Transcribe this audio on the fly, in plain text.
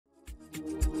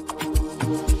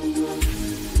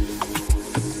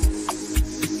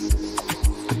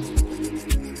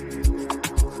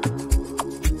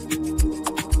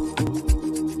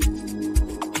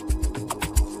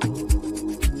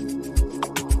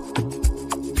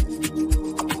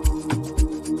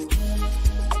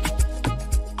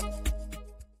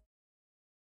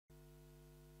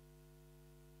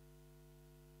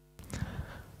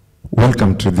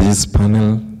welcome to this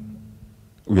panel.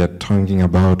 We are talking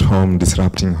about home,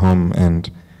 disrupting home,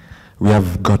 and we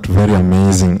have got very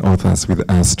amazing authors with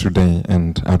us today,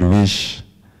 and I'd wish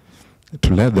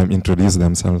to let them introduce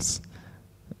themselves.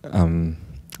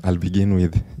 I'll begin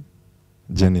with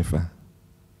Jennifer.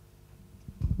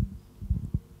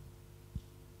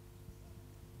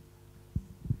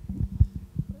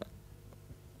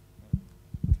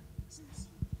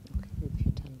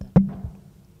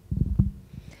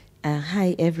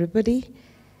 Hi, everybody.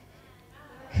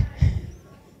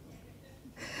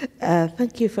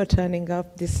 Thank you for turning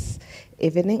up this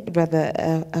evening, rather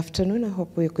afternoon. I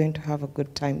hope we're going to have a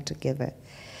good time together.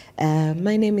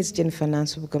 My name is Jennifer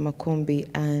Makumbi,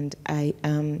 and I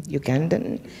am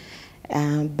Ugandan,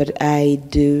 but I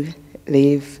do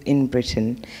live in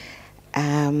Britain.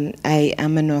 I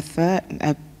am an author.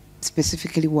 I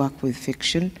specifically work with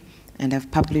fiction, and I've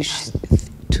published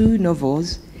 2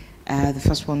 novels. The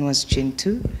first one was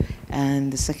Chintu,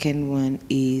 and the second one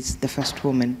is The First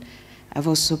Woman. I've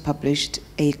also published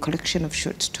a collection of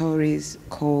short stories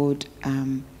called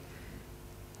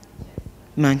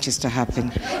Manchester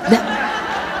Happened.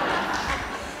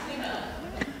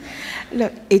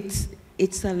 Look,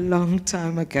 it's a long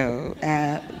time ago.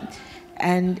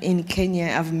 And in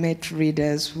Kenya, I've met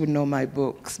readers who know my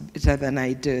books better than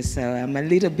I do, so I'm a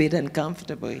little bit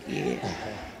uncomfortable here.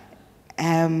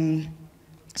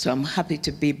 So I'm happy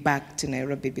to be back to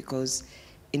Nairobi because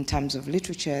in terms of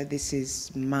literature, this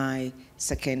is my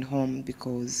second home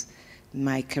because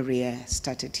my career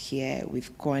started here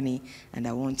with Kwani, and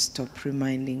I won't stop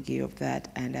reminding you of that,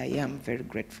 and I am very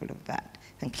grateful of that.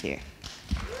 Thank you.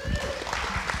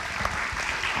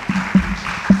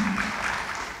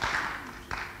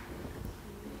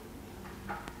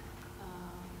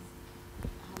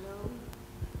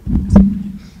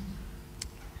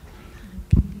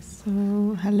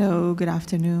 Hello, good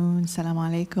afternoon, Assalamu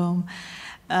alaikum.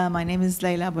 My name is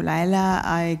Leila Aboulela.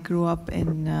 I grew up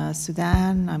in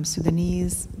Sudan. I'm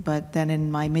Sudanese, but then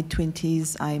in my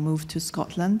mid-20s, I moved to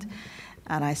Scotland,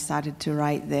 and I started to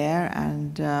write there,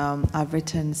 and I've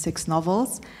written 6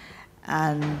 novels,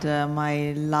 and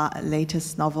my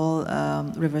latest novel,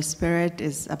 River Spirit,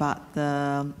 is about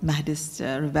the Mahdist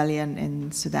rebellion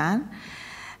in Sudan.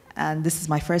 And this is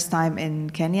my first time in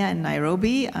Kenya, in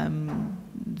Nairobi. I'm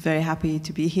very happy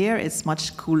to be here. It's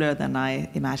much cooler than I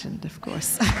imagined, of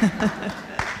course.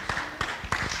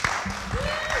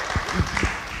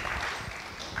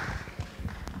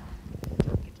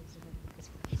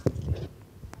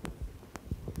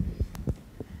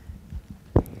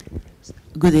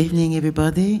 Good evening,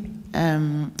 everybody.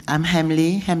 I'm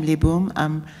Hemley Boum.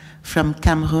 I'm from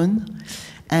Cameroon,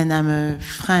 and I'm a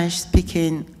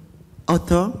French-speaking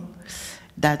author.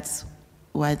 That's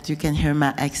what you can hear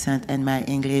my accent and my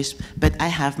English, but I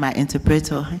have my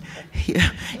interpreter here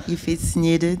if it's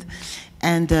needed.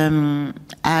 And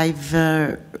I've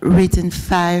written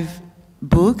 5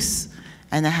 books,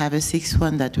 and I have a 6th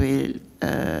one that will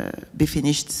be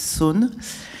finished soon.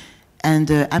 And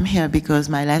I'm here because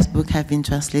my last book has been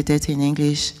translated in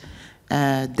English,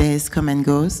 Days Come and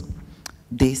Go.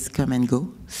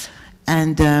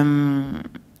 And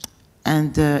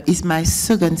it's my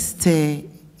second stay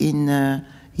in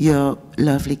your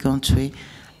lovely country.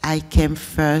 I came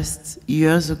first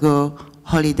years ago,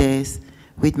 holidays,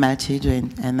 with my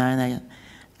children, and now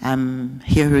I'm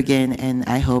here again, and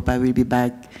I hope I will be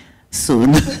back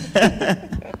soon.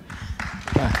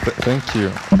 Thank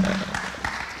you.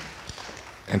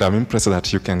 And I'm impressed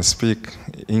that you can speak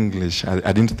English.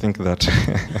 I didn't think that.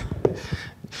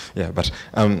 Yeah, but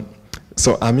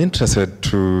so I'm interested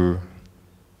to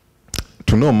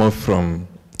know more from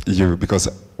you, because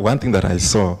one thing that I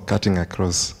saw cutting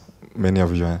across many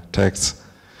of your texts,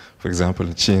 for example,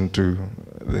 Chintu,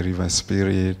 the River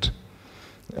Spirit,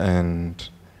 and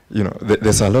you know,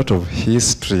 there's a lot of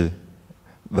history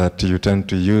that you tend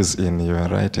to use in your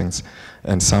writings,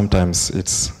 and sometimes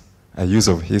it's a use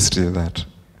of history that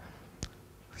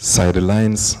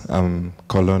sidelines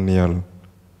colonial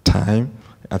time.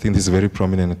 I think this is very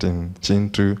prominent in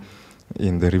Chintu.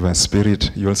 In the River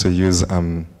Spirit, you also use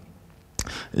a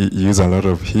lot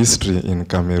of history in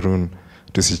Cameroon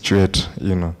to situate,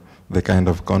 you know, the kind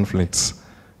of conflicts.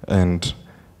 And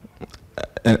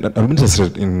I'm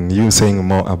interested in you saying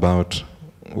more about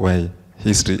why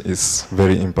history is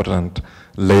very important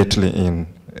lately in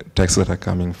texts that are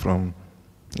coming from,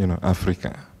 you know,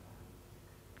 Africa.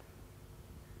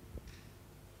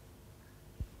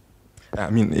 I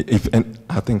mean,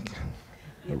 I think.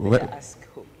 You better ask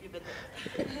who.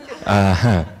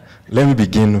 Let me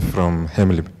begin from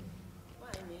Hemley. Why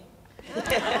me?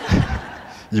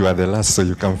 You are the last, so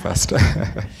you come first.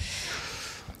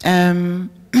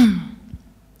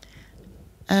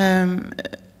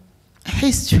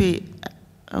 History,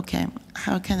 okay,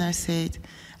 how can I say it?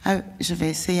 Je vais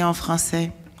essayer en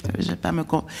français. Je vais pas me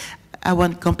I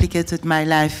won't complicate my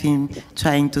life in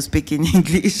trying to speak in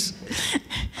English.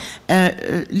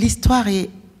 L'histoire est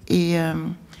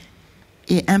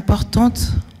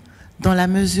importante dans la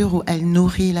mesure où elle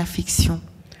nourrit la fiction.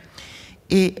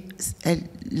 Et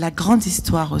la grande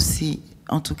histoire aussi,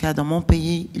 en tout cas dans mon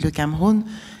pays, le Cameroun,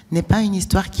 n'est pas une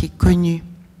histoire qui est connue.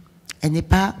 Elle n'est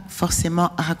pas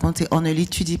forcément racontée. On ne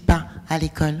l'étudie pas à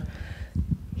l'école.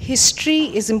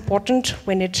 History is important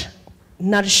when it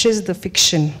nourishes the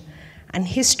fiction. And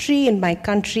history in my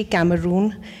country,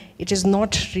 Cameroon, it is not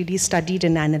really studied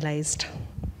and analyzed.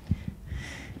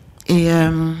 Et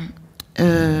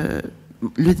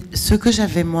ce que j'ai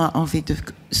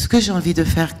envie de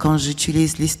faire quand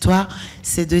j'utilise l'histoire,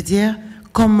 c'est de dire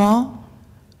comment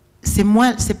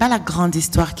c'est pas la grande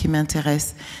histoire qui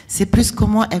m'intéresse, c'est plus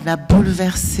comment elle va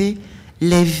bouleverser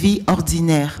les vies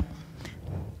ordinaires.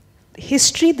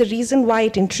 History, the reason why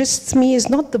it interests me is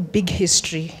not the big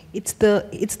history. It's the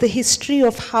history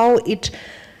of how it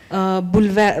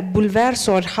bouleverse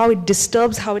or how it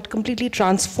disturbs, how it completely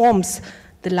transforms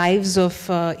the lives of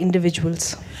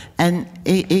individuals.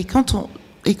 Et quand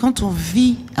on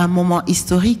vit un moment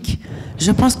historique,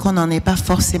 je pense qu'on n'en est pas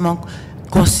forcément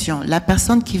conscient. La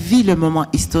personne qui vit le moment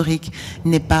historique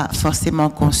n'est pas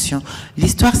forcément conscient.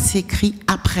 L'histoire s'écrit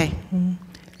après.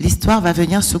 L'histoire va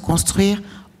venir se construire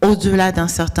au-delà d'un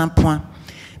certain point.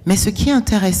 Mais ce qui est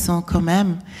intéressant quand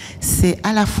même, c'est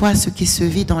à la fois ce qui se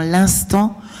vit dans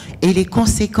l'instant et les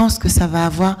conséquences que ça va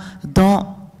avoir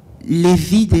dans les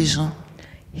vies des gens.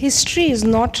 History is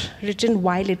not written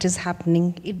while it is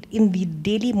happening. In the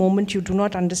daily moment, you do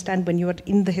not understand when you are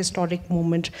in the historic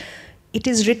moment. It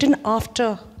is written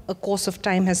after a course of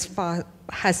time has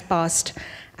passed.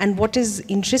 And what is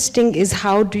interesting is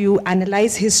how do you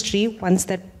analyze history once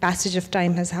that passage of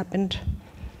time has happened.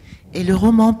 Et le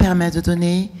roman permet de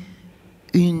donner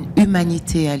une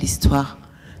humanité à l'histoire.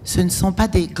 Ce ne sont pas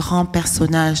des grands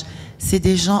personnages, c'est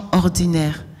des gens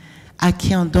ordinaires à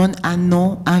qui on donne un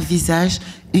nom, un visage,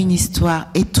 une histoire.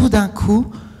 Et tout d'un coup,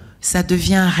 ça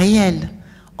devient réel.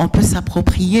 On peut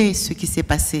s'approprier ce qui s'est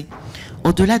passé.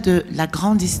 Au-delà de la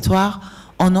grande histoire,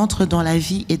 on entre dans la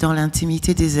vie et dans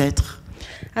l'intimité des êtres.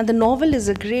 And the novel is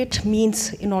a great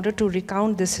means in order to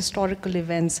recount these historical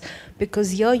events,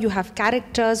 because here you have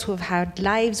characters who have had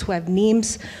lives, who have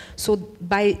names. So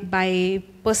by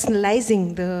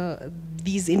personalizing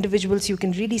these individuals, you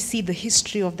can really see the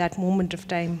history of that moment of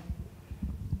time.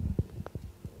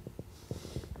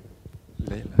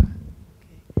 Leila.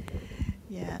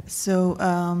 Yeah, so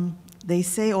they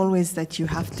say always that you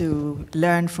have to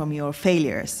learn from your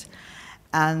failures.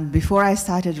 And before I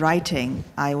started writing,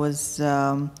 I was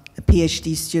a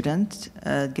PhD student,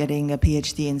 getting a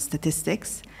PhD in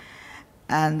statistics,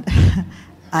 and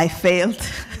I failed.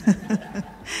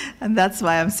 And that's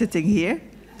why I'm sitting here,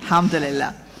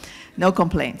 alhamdulillah, no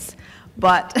complaints.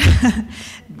 But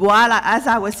as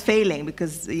I was failing,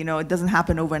 because it doesn't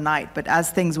happen overnight, but as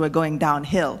things were going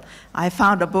downhill, I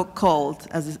found a book called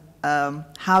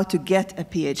How to Get a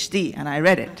PhD, and I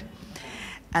read it.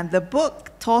 And the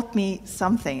book taught me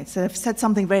something. It said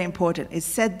something very important. It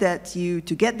said that to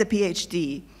get the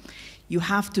PhD, you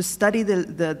have to study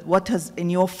what has in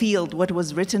your field, what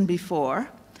was written before,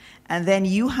 and then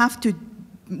you have to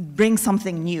bring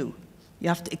something new. You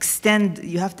have to extend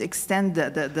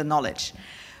the knowledge.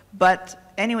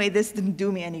 But anyway, this didn't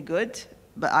do me any good,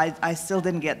 but I still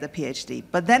didn't get the PhD.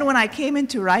 But then when I came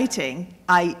into writing,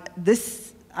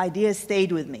 this idea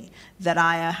stayed with me,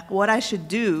 that what I should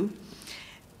do,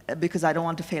 because I don't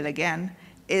want to fail again,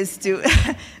 is to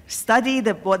study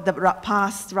what the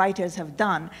past writers have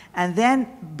done and then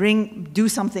do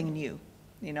something new,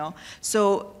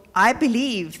 So I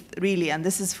believe, really, and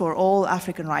this is for all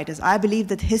African writers, I believe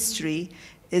that history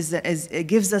it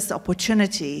gives us the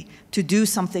opportunity to do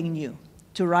something new,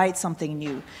 to write something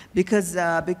new, because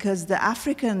the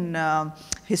African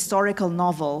historical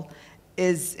novel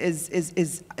is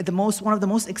one of the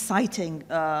most exciting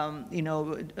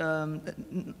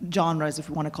genres, if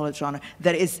you want to call it genre,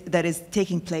 that is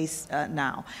taking place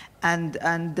now, and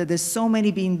there's so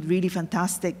many being really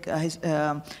fantastic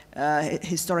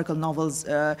historical novels,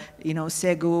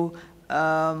 Segu,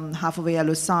 Hafawaya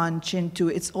Lusan, Chintu.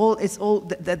 It's all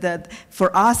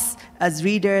for us as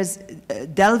readers,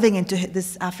 delving into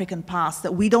this African past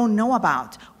that we don't know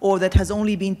about, or that has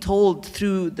only been told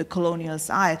through the colonial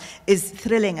side, is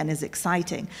thrilling and is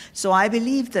exciting. So I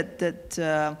believe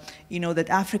that you know, that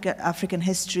African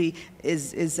history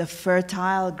is a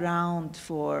fertile ground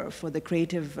for the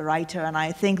creative writer, and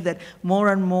I think that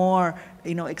more and more,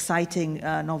 you know, exciting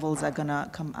novels are gonna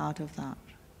come out of that.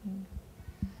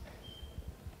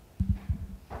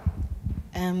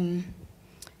 And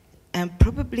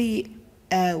probably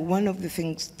one of the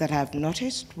things that I've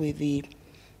noticed with the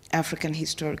African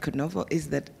historical novel is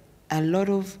that a lot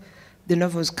of the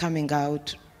novels coming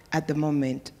out at the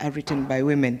moment are written by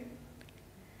women.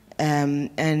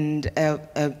 In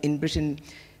Britain,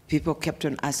 people kept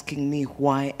on asking me,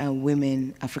 why are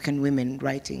women, African women,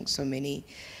 writing so many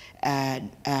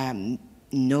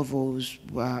novels,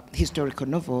 historical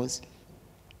novels?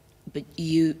 But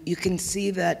you can see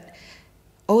that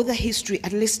all the history,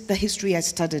 at least the history I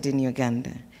studied in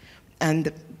Uganda, and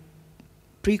the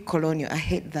pre-colonial, I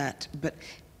hate that, but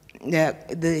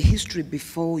the history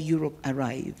before Europe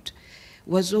arrived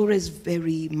was always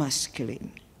very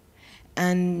masculine.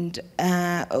 And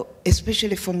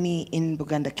especially for me in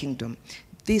Buganda Kingdom,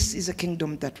 this is a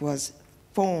kingdom that was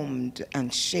formed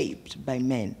and shaped by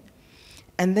men.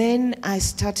 And then I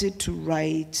started to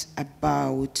write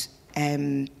about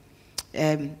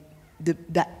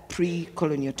that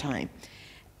pre-colonial time.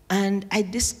 And I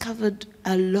discovered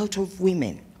a lot of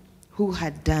women who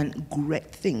had done great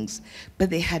things, but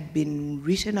they had been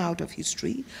written out of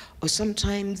history, or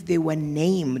sometimes they were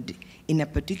named in a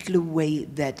particular way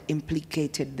that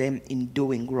implicated them in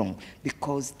doing wrong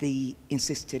because they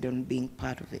insisted on being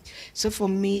part of it. So for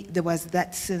me, there was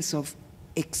that sense of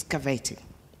excavating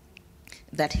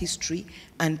that history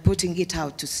and putting it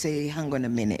out to say, hang on a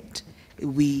minute,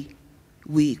 we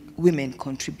women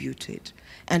contributed.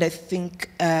 And I think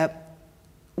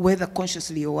whether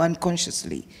consciously or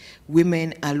unconsciously,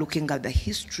 women are looking at the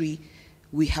history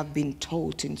we have been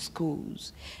taught in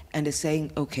schools and are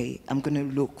saying, okay, I'm going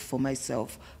to look for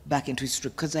myself back into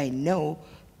history because I know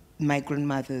my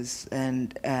grandmothers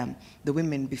and the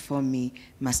women before me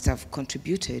must have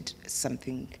contributed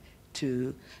something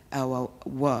to our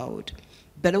world.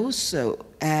 But also,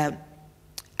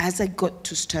 as I got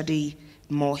to study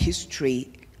more history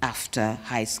after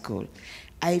high school,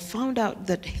 I found out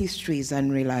that history is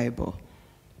unreliable.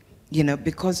 You know,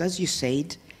 because as you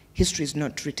said, history is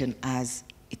not written as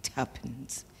it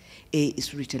happens.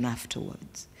 It's written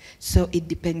afterwards. So it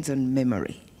depends on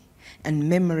memory. And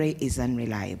memory is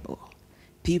unreliable.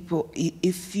 People,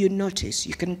 if you notice,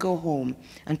 you can go home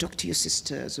and talk to your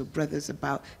sisters or brothers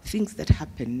about things that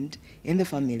happened in the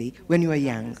family when you were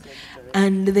young.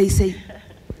 And they say,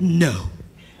 no,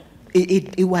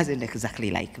 it wasn't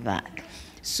exactly like that.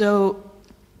 So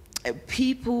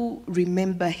people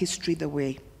remember history the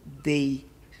way they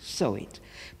saw it.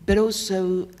 But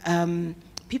also,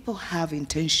 people have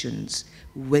intentions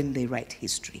when they write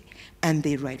history, and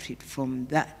they write it from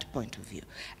that point of view.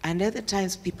 And other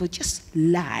times, people just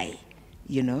lie,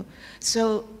 you know?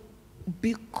 So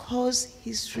because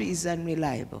history is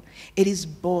unreliable, it is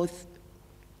both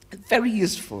very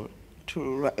useful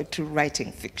to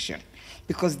writing fiction,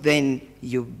 because then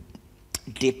you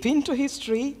dip into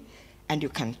history, and you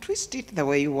can twist it the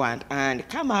way you want and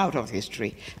come out of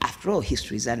history. After all,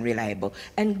 history is unreliable,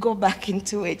 and go back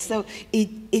into it. So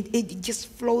it just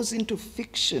flows into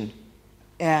fiction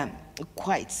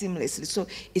quite seamlessly. So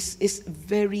it's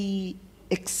very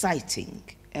exciting,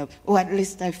 or at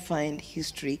least I find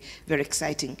history very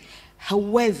exciting.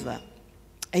 However,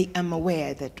 I am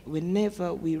aware that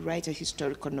whenever we write a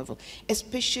historical novel,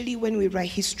 especially when we write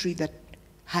history that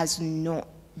has not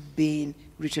been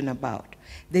written about,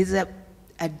 there's a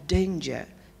danger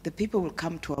that people will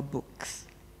come to our books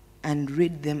and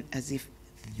read them as if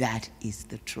that is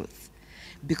the truth.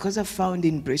 Because I found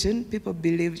in Britain, people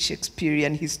believe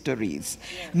Shakespearean histories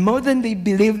more than they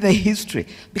believe the history,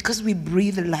 because we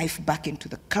breathe life back into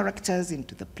the characters,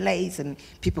 into the plays, and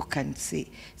people can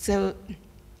see. So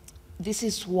this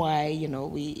is why, you know,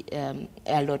 we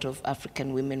a lot of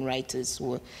African women writers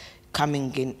who are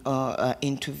coming in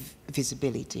into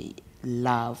visibility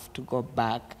love to go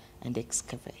back and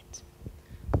excavate.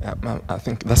 I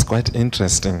think that's quite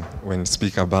interesting when you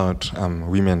speak about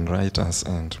women writers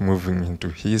and moving into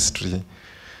history.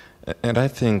 And I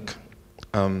think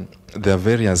there are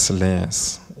various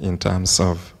layers in terms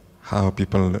of how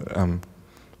people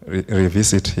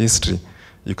revisit history.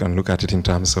 You can look at it in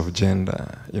terms of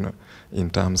gender, you know, in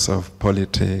terms of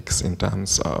politics, in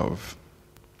terms of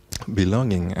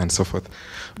belonging and so forth.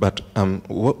 But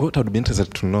what I would be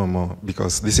interested to know more,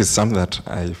 because this is something that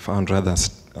I found rather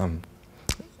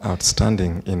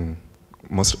outstanding in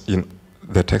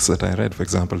the texts that I read, for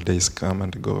example, Days Come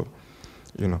and Go,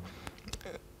 you know.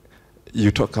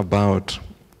 You talk about,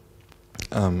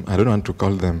 I don't want to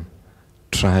call them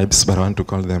tribes, but I want to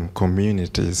call them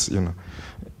communities, you know.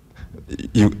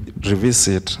 You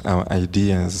revisit our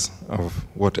ideas of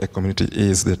what a community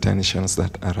is, the tensions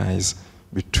that arise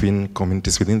between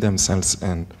communities within themselves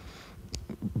and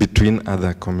between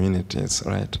other communities,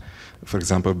 right? For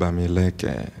example,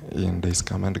 Bamileke in Days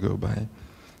Come and Go By.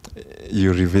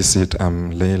 You revisit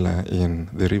Leila in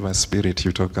The River Spirit.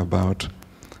 You talk about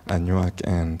Anyuak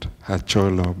and her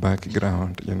Cholo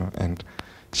background, you know, and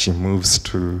she moves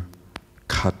to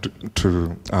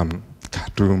Khartoum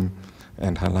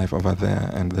and her life over there.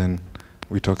 And then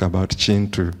we talk about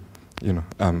Chintu, you know,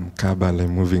 Kabale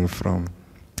moving from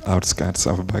outskirts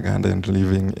of Baganda and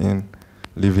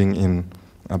living in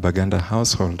a Baganda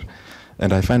household.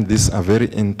 And I find this a very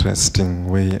interesting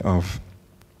way of,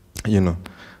 you know,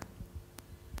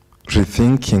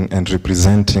 rethinking and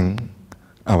representing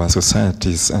our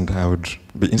societies, and I would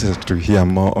be interested to hear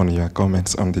more on your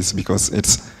comments on this, because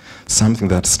it's something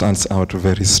that stands out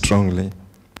very strongly,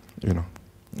 you know,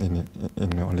 in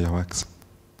all your works.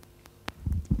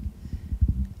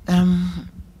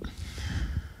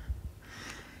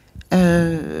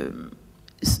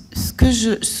 Ce que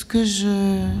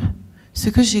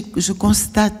je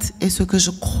constate et ce que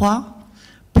je crois,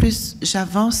 plus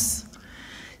j'avance,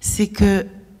 c'est qu'il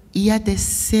y a des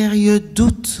sérieux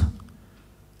doutes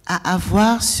à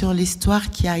avoir sur l'histoire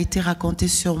qui a été racontée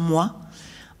sur moi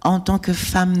en tant que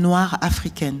femme noire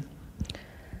africaine.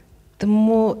 The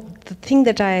thing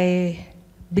that I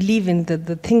believe in,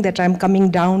 the thing that I'm coming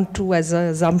down to as an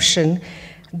assumption,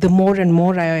 the more and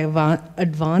more I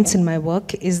advance in my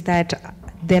work, is that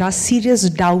there are serious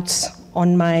doubts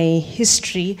on my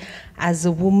history as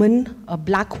a woman, a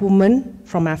black woman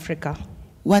from Africa.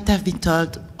 What I've been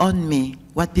told on me,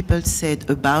 what people said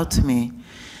about me,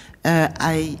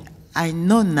 I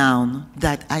know now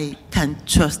that I can't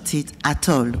trust it at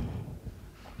all,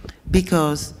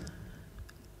 because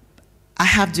I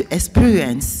have the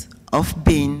experience of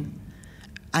being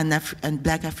a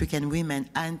black African woman,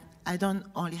 and I don't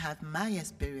only have my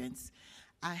experience,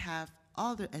 I have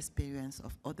all the experience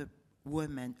of other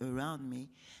women around me,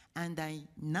 and I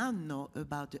now know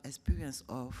about the experience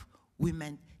of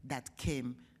women that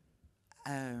came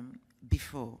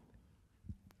before.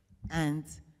 And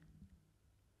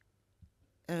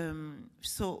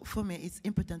so for me, it's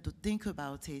important to think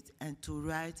about it and to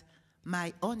write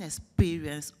my own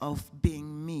experience of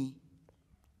being me.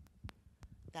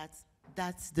 That's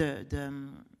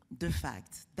the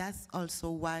fact. That's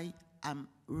also why I'm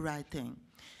writing.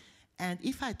 And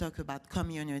if I talk about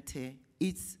community,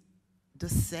 it's the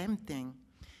same thing.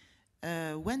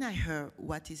 When I heard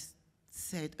what is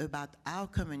said about our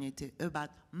community, about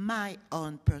my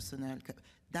own personal,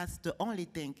 that's the only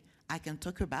thing I can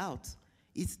talk about.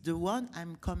 It's the one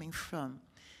I'm coming from,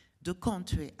 the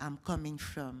country I'm coming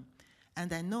from.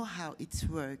 And I know how it's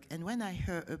works. And when I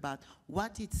heard about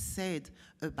what it said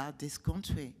about this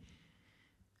country,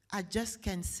 I just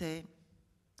can say,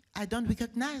 I don't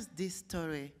recognize this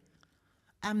story.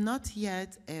 I'm not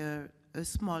yet a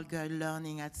small girl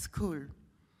learning at school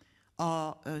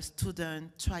or a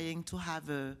student trying to have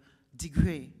a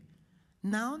degree.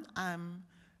 Now I'm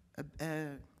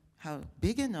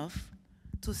big enough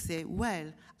to say,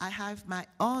 well, I have my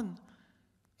own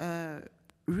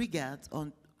regard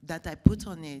on that I put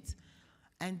on it.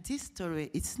 And this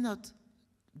story, it's not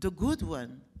the good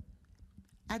one.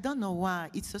 I don't know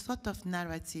why. It's a sort of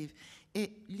narrative.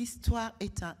 Et l'histoire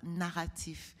est un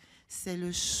narratif. C'est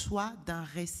le choix d'un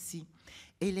récit.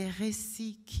 Et les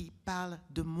récits qui parlent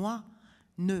de moi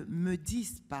ne me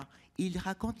disent pas. Ils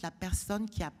racontent la personne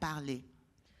qui a parlé.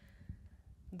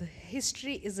 The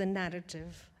history is a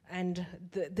narrative, and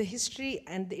the history,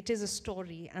 and it is a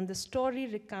story, and the story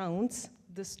recounts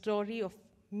the story of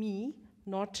me,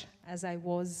 not as I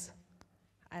was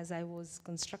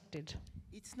constructed.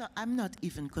 It's not. I'm not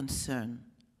even concerned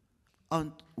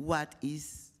on what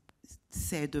is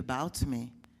said about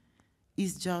me.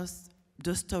 It's just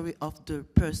the story of the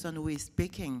person who is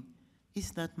speaking.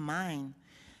 It's not mine.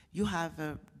 You have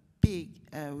a big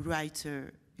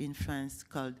writer in France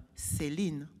called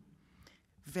Céline,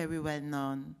 very well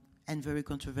known and very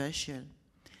controversial.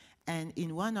 And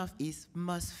in one of his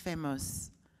most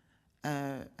famous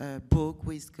book,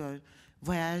 which is called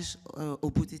Voyage au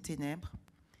bout des ténèbres,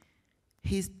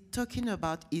 he's talking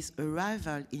about his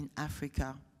arrival in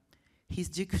Africa. He's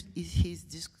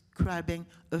describing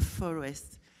a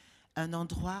forest, un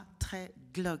endroit très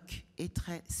glauque et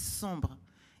très sombre.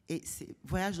 Et c'est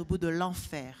Voyage au bout de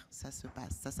l'enfer, ça se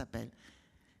passe, ça s'appelle.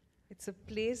 It's a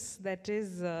place that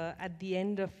is at the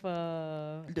end of.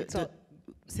 A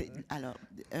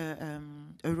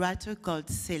writer called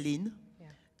Céline,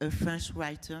 Yeah. a French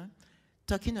writer,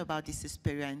 talking about this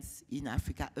experience in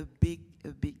Africa, a big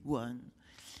one.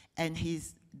 And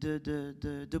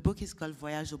the book is called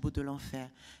Voyage au bout de l'enfer,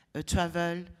 a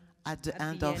travel at the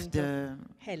end of the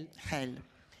hell.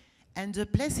 And the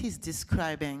place he's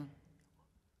describing,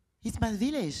 it's my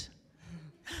village.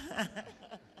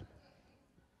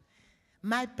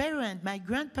 My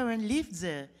grandparent lived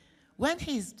there. When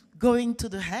he's going to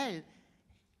the hell,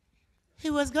 he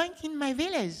was going in my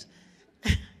village.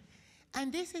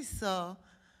 And this is so,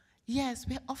 yes,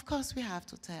 of course we have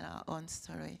to tell our own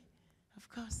story. Of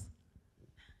course.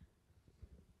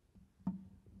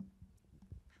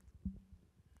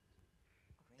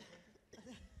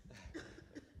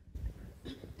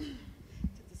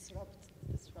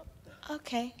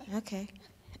 Okay.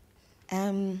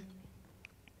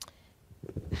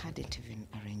 Hadn't even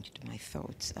arranged my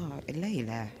thoughts. Oh,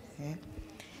 Leila. Yeah.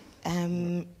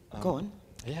 Go on.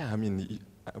 Yeah, I mean,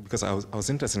 because I was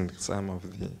interested in some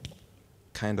of the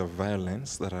kind of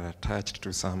violence that are attached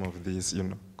to some of these,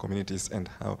 communities, and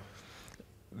how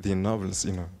the novels,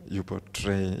 you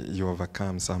portray, you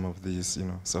overcome some of these,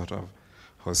 sort of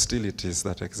hostilities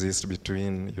that exist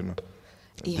between,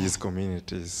 these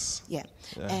communities. Yeah.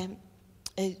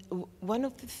 One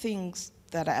of the things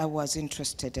that I was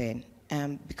interested in,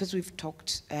 because we've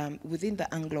talked within the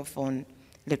Anglophone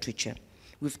literature,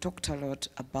 we've talked a lot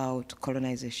about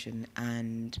colonization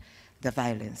and the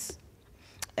violence.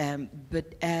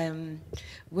 But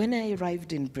when I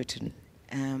arrived in Britain,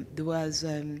 there was,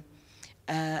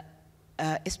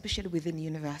 especially within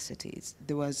universities,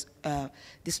 there was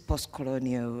this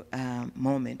post-colonial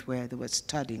moment where they were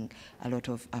studying a lot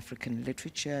of African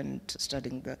literature and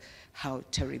studying how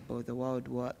terrible the world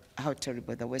was, how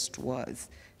terrible the West was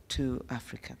to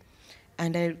Africa.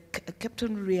 And I kept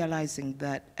on realizing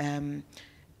that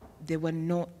they were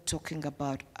not talking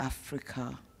about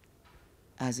Africa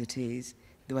as it is.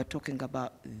 They were talking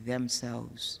about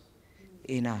themselves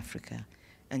in Africa.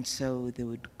 And so they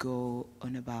would go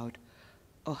on about,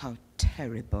 oh, how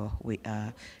terrible we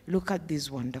are. Look at these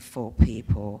wonderful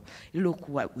people. Look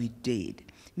what we did.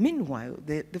 Meanwhile,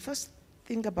 the first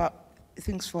thing about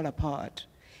things fall apart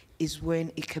is when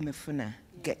Ikemefuna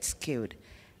gets killed.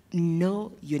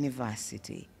 No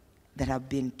university that I've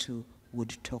been to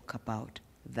would talk about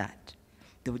that.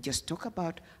 They would just talk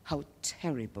about how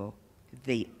terrible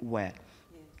they were.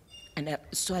 And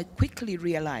so I quickly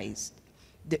realized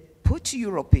that put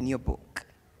Europe in your book,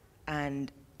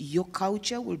 and your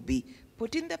culture will be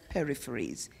put in the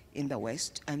peripheries in the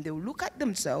West, and they'll look at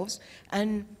themselves,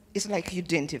 and it's like you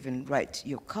didn't even write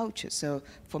your culture. So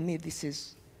for me, this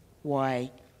is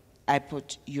why I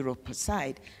put Europe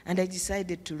aside, and I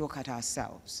decided to look at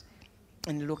ourselves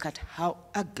and look at how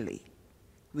ugly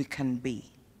we can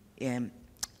be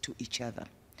to each other,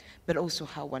 but also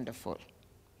how wonderful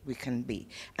we can be,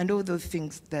 and all those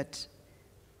things that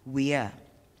we are.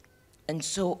 And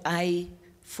so I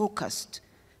focused,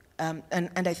 and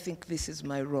I think this is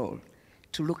my role,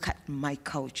 to look at my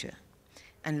culture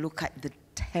and look at the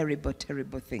terrible,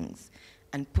 terrible things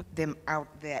and put them out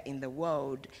there in the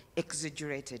world,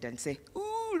 exaggerated, and say,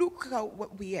 ooh, look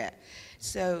what we are.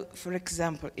 So, for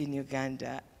example, in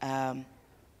Uganda,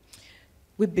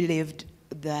 we believed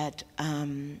that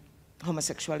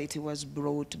homosexuality was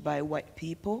brought by white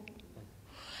people.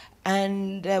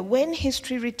 And when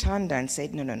history returned and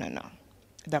said, no,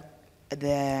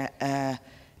 the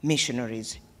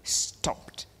missionaries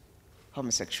stopped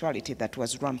homosexuality that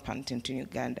was rampant in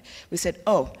Uganda, we said,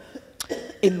 oh,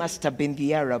 it must have been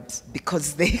the Arabs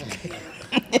because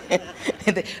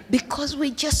because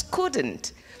we just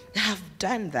couldn't have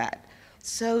done that.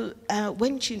 So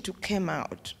when Chintu came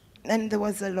out, and there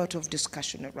was a lot of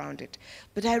discussion around it,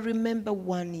 but I remember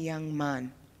one young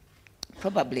man,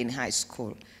 probably in high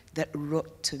school, that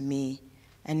wrote to me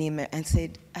an email and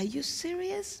said, are you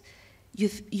serious?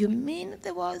 You mean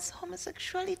there was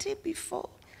homosexuality before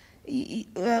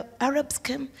Arabs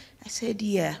came? I said,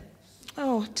 yeah.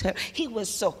 Oh, he was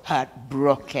so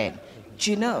heartbroken,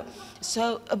 do you know?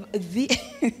 So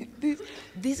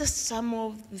these are some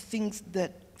of the things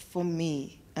that, for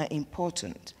me, are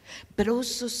important. But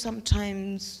also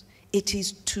sometimes it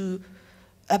is to,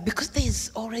 because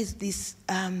there's always this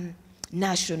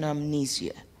national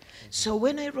amnesia. So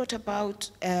when I wrote about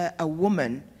a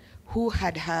woman who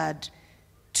had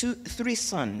three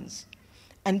sons,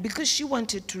 and because she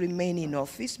wanted to remain in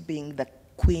office, being the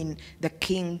queen, the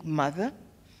king mother,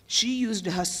 she used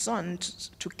her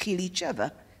sons to kill each other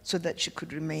so that she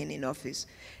could remain in office.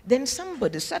 Then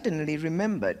somebody suddenly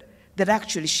remembered that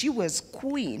actually she was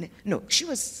queen, no, she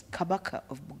was Kabaka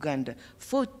of Buganda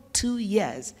for 2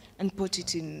 years and put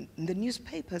it in the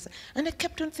newspapers. And I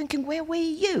kept on thinking, where were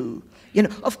you? You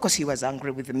know, of course he was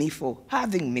angry with me for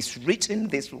having miswritten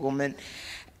this woman.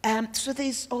 So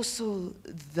there's also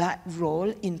that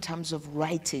role in terms of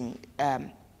writing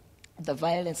the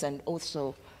violence and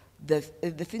also the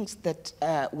things that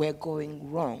were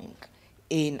going wrong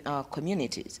in our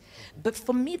communities. But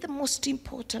for me, the most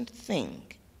important thing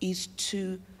is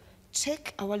to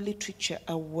take our literature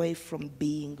away from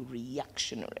being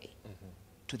reactionary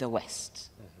to the West.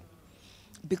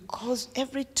 Because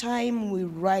every time we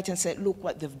write and say, look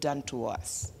what they've done to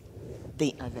us,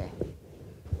 they are there.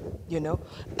 You know,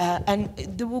 and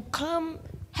they will come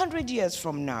 100 years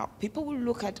from now. People will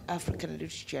look at African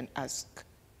literature and ask,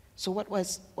 so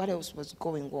what else was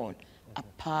going on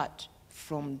apart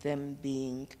from them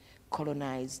being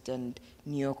colonized and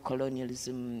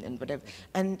neo-colonialism and whatever?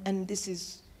 And this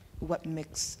is what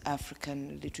makes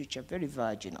African literature very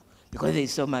virginal, because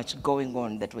there's so much going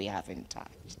on that we haven't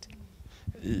touched.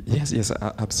 Yes, yes,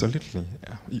 absolutely.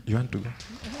 You want to go?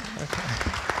 Okay.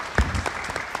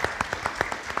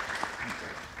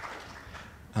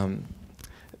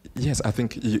 Yes, I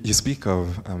think you speak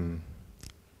of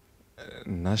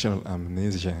national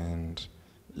amnesia and,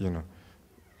 you know,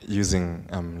 using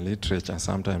literature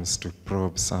sometimes to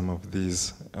probe some of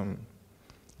these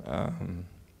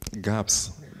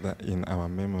gaps that in our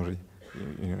memory.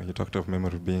 You know, you talked of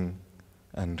memory being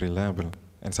unreliable,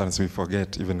 and sometimes we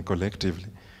forget even collectively.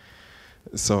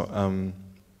 So,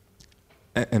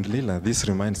 and Leila, this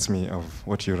reminds me of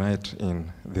what you write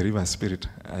in The River Spirit.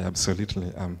 I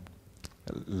absolutely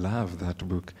love that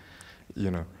book.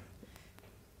 You know,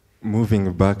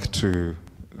 moving back to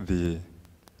the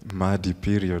Mahdi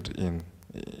period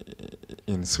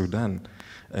in Sudan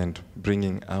and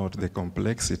bringing out the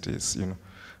complexities, you know,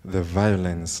 the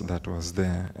violence that was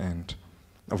there. And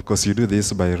of course you do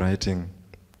this by writing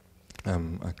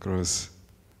across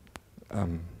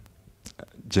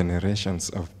generations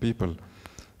of people.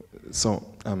 So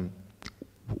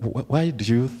why do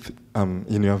you,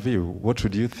 in your view, what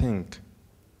would you think,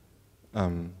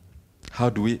 how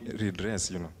do we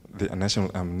redress, you know, the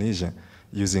national amnesia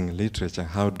using literature?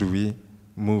 How do we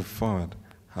move forward?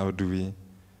 How do we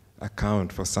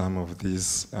account for some of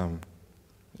these,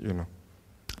 you know,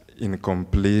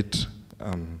 incomplete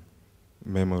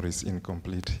memories,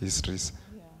 incomplete histories?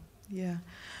 Yeah.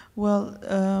 Well,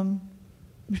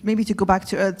 maybe to go back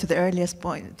to the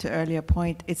earlier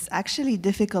point, it's actually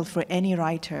difficult for any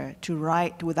writer to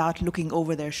write without looking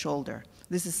over their shoulder.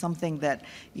 This is something that,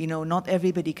 you know, not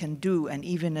everybody can do, and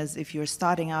even as if you're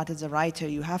starting out as a writer,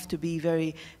 you have to be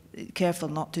very careful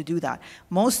not to do that.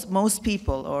 Most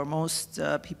people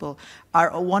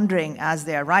are wondering as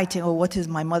they are writing, oh, what is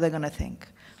my mother going to think?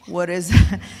 What is,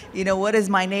 you know, what is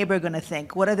my neighbor going to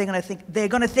think? What are they going to think? They're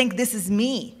going to think this is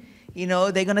me. You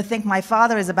know, they're going to think my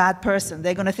father is a bad person.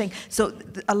 They're going to think, so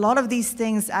a lot of these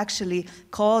things actually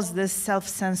cause this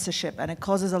self-censorship, and it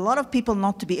causes a lot of people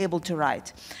not to be able to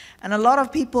write. And a lot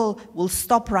of people will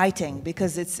stop writing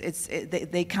because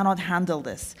they cannot handle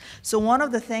this. So one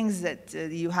of the things that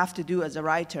you have to do as a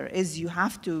writer is you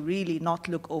have to really not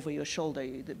look over your shoulder,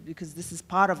 because this is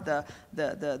part of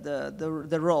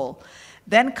the role.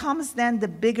 Then comes the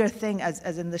bigger thing,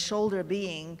 as in the shoulder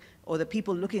being, or the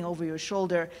people looking over your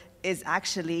shoulder, is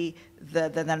actually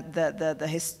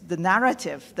the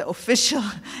narrative, the official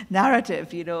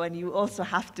narrative, you know, and you also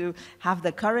have to have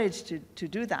the courage to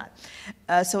do that.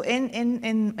 So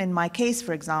in my case,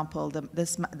 for example,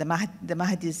 the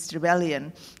Mahdi's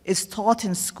rebellion is taught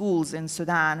in schools in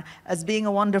Sudan as being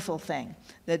a wonderful thing,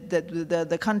 that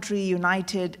the country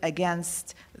united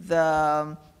against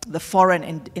the foreign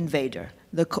invader,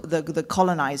 the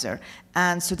colonizer,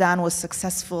 and Sudan was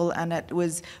successful, and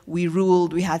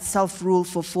we had self-rule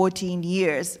for 14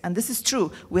 years, and this is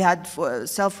true. We had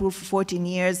self-rule for 14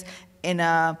 years in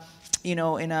a, you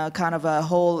know, in a kind of a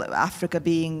whole Africa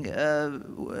being,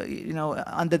 you know,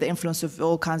 under the influence of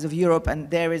all kinds of Europe, and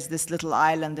there is this little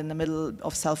island in the middle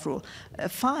of self-rule.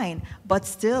 Fine, but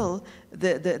still,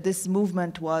 this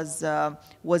movement was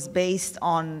based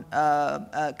on,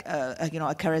 you know,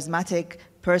 a charismatic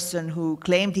person who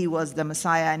claimed he was the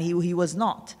Messiah, and he was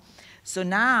not. So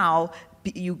now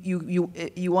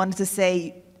you wanted to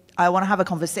say, I want to have a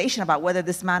conversation about whether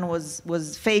this man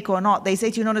was fake or not. They say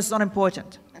to you, no, it's not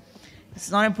important. It's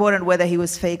not important whether he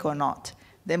was fake or not.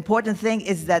 The important thing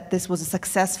is that this was a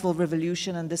successful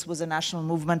revolution and this was a national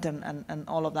movement and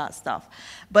all of that stuff.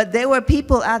 But there were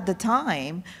people at the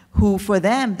time who, for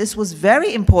them, this was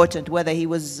very important, whether he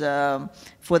was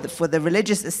for the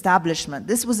religious establishment.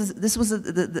 This was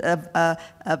the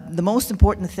most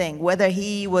important thing, whether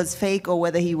he was fake or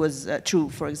whether he was true,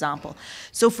 for example.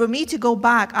 So for me to go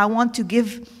back, I want to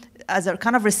give, as a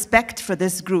kind of respect for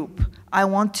this group, I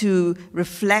want to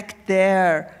reflect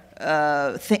their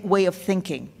way of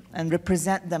thinking and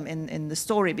represent them in the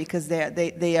story, because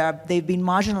they've been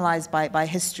marginalized by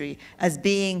history as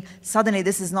being, suddenly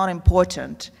this is not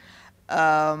important.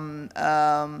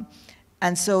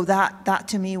 And so that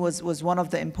to me was one of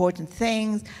the important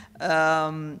things,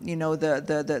 you know,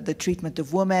 the treatment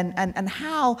of women, and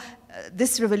how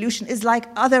this revolution is like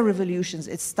other revolutions.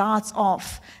 It starts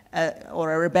off,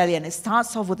 or a rebellion, it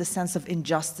starts off with a sense of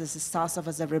injustice, it starts off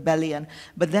as a rebellion,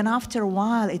 but then after a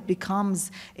while it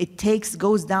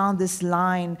goes down this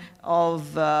line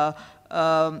of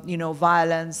you know,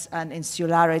 violence and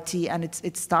insularity, and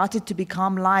it started to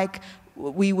become like,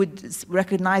 we would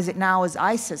recognize it now as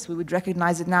ISIS, we would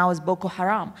recognize it now as Boko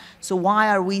Haram. So why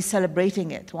are we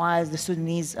celebrating it? Why is the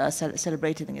Sudanese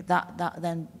celebrating it? That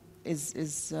then is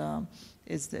the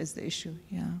issue,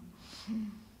 yeah.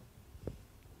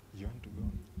 You want to go?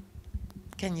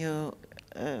 Can you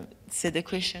say the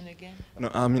question again? No,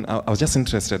 I mean, I was just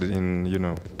interested in, you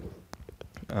know,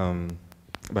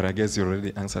 but I guess you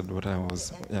already answered what I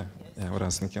was, what I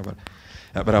was thinking about.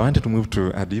 But I wanted to move to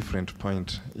a different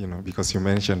point, you know, because you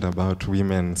mentioned about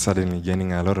women suddenly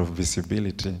gaining a lot of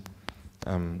visibility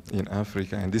in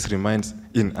Africa, and this reminds,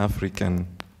 in African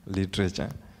literature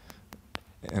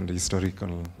and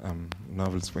historical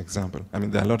novels, for example. I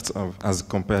mean, there are lots of, as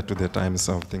compared to the times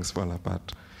of Things Fall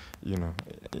Apart, you know,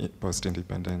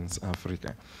 post-independence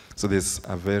Africa. So there's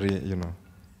a very, you know,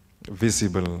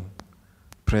 visible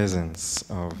presence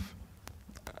of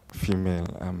female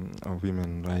or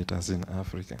women writers in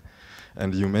Africa.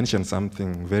 And you mentioned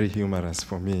something very humorous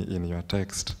for me in your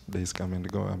text, Days Come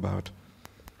and Go, about,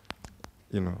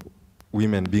 you know,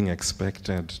 women being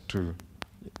expected to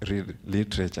read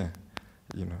literature,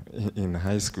 you know, in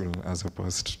high school, as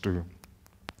opposed to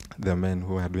the men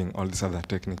who are doing all this other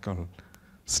technical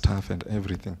stuff and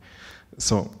everything.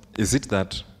 So is it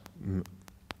that,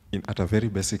 at a very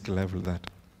basic level, that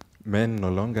men no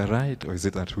longer write, or is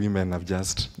it that women have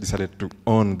just decided to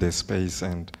own the space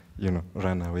and, you know,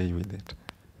 run away with it?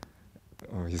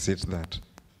 Or is it that?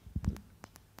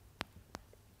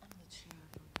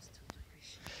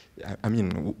 I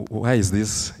mean, why is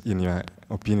this, in your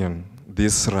opinion,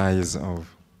 this rise of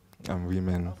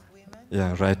women,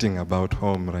 yeah, writing about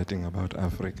home, writing about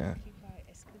Africa?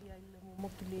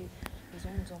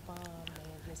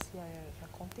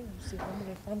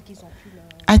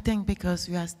 I think because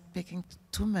we are speaking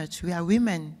too much. We are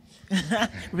women.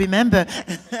 Remember?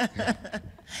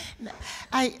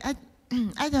 I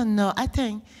don't know. I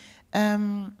think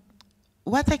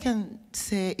what I can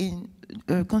say in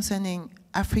concerning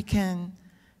African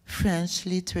French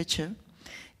literature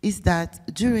is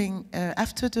that during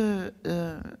after the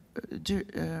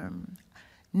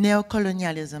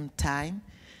neocolonialism time,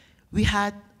 we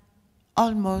had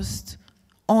almost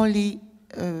only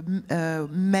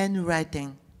men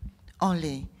writing,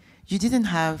 only. You didn't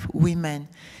have women.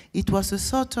 It was a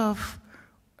sort of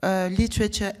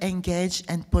literature engaged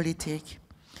and politic.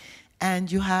 And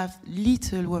you have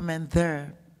little women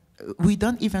there. We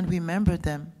don't even remember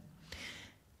them.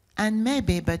 And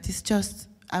maybe, but it's just,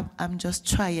 I'm just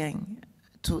trying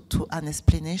to an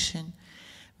explanation.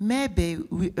 Maybe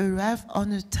we arrive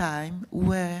on a time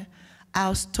where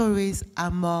our stories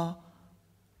are more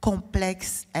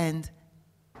complex and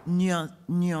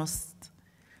nuanced.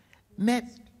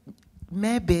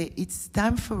 Maybe it's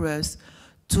time for us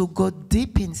to go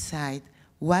deep inside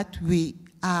what we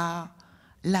are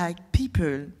like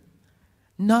people,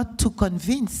 not to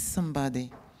convince somebody,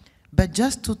 but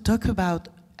just to talk about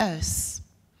us.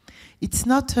 It's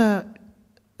not a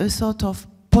sort of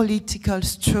political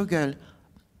struggle,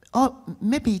 or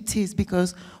maybe it is,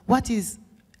 because what is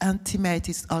intimate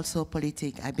is also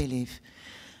politic, I believe.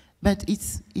 But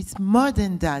it's more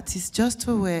than that. It's just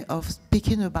a way of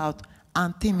speaking about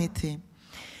intimacy.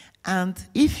 And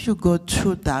if you go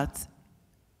through that,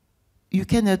 you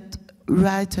cannot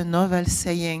write a novel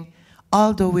saying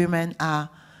all the women are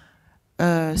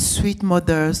sweet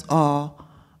mothers or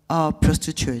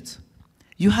prostitutes.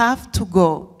 You have to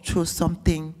go through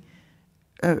something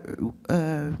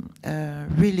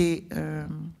really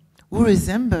who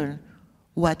resemble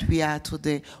what we are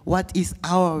today, what is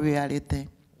our reality.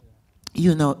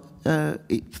 You know,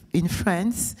 in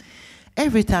France,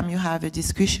 Every time you have a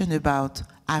discussion about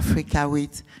Africa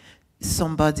with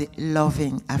somebody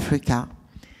loving Africa,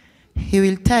 he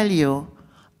will tell you,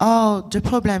 oh, the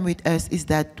problem with us is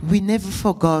that we never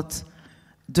forgot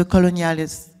the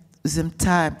colonialism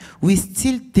time. We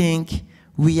still think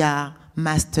we are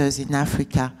masters in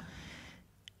Africa.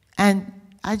 And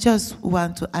I just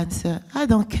want to answer, I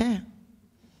don't care.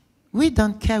 We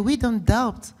don't care. We don't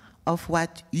doubt of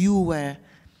what you were.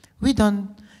 We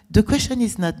don't, the question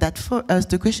is not that for us.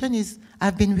 The question is,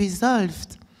 have been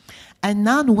resolved. And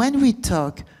now when we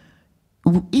talk,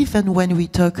 even when we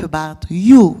talk about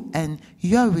you and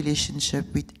your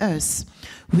relationship with us,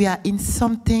 we are in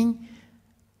something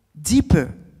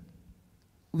deeper.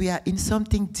 We are in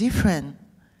something different.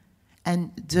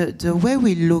 And the way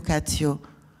we look at you,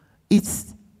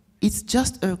 it's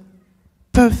just a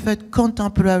perfect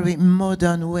contemporary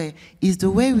modern way. It's the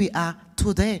way we are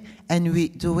today and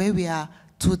the way we are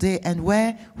today and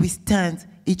where we stand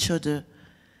each other.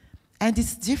 And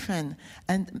it's different.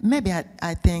 And maybe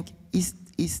I think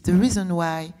it's the reason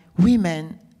why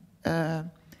women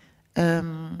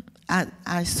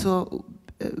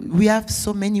we have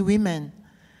so many women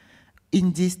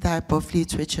in this type of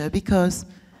literature, because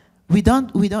we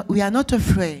are not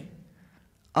afraid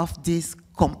of this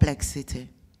complexity.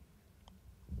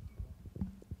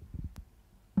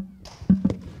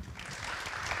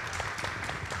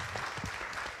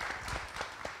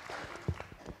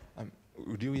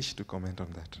 Would you wish to comment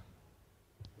on that?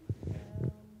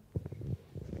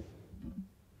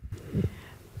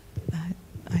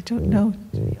 I don't know,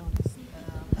 to be honest.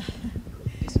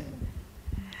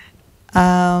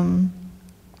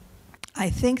 I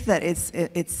think that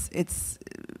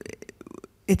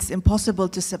it's impossible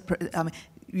to separate. I mean,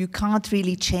 you can't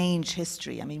really change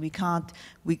history. I mean, we cannot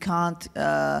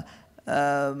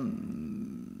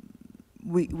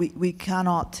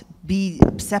be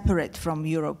separate from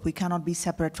Europe. We cannot be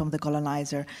separate from the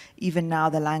colonizer. Even now,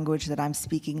 the language that I'm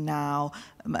speaking now,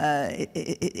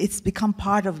 it's become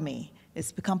part of me.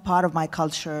 It's become part of my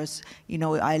cultures. You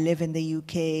know, I live in the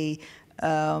UK.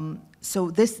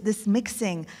 So this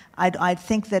mixing, I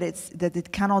think that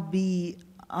it cannot be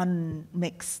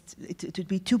unmixed. It would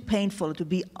be too painful. It would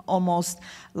be almost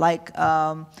like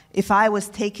if I was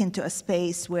taken to a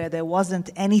space where there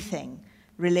wasn't anything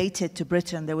related to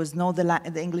Britain, there was no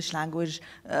the English language,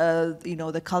 you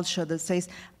know, the culture, the space,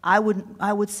 I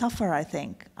would suffer. I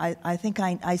think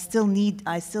I still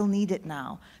need it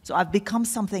now. So I've become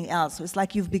something else. So it's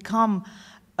like you've become.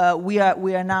 We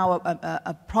are now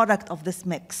a product of this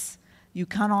mix. You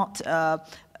cannot,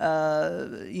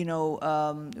 you know,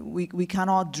 we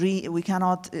cannot dream, we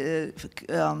cannot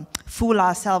fool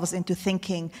ourselves into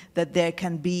thinking that there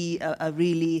can be a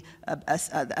really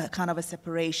a kind of a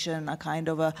separation, a kind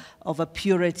of a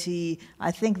purity.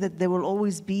 I think that there will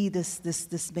always be this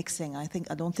mixing. I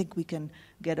don't think we can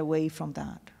get away from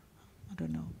that. I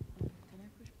don't know. Can I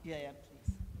push? Yeah.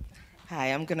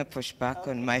 Hi, I'm going to push back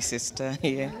on my sister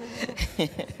here.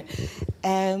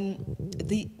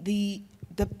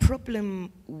 The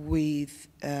problem with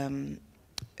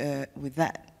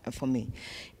that for me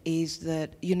is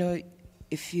that, you know,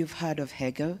 if you've heard of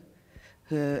Hegel,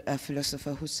 a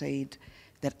philosopher who said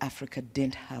that Africa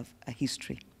didn't have a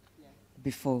history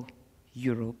before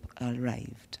Europe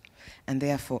arrived, and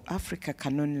therefore Africa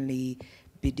can only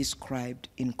be described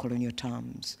in colonial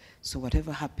terms. So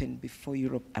whatever happened before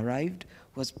Europe arrived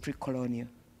was pre-colonial.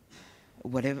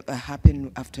 Whatever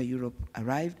happened after Europe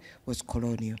arrived was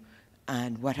colonial.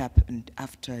 And what happened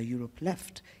after Europe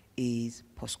left is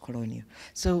post-colonial.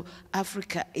 So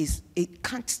Africa it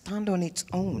can't stand on its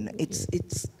own. It's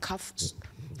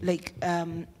like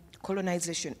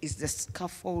colonization is the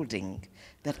scaffolding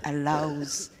that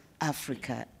allows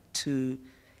Africa to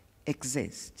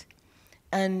exist.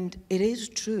 And it is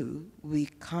true, we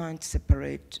can't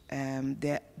separate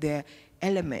the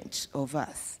elements of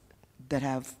us that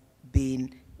have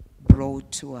been brought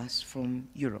to us from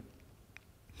Europe.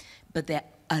 But there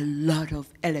are a lot of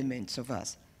elements of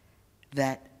us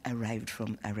that arrived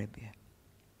from Arabia.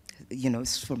 You know,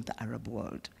 it's from the Arab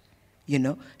world. You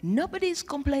know, nobody's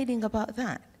complaining about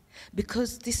that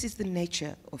because this is the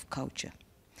nature of culture.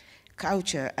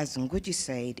 Culture, as Ngugi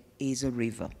said, is a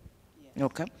river,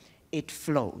 okay? It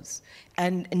flows.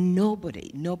 And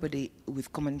nobody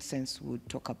with common sense would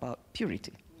talk about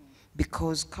purity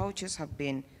because cultures have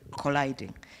been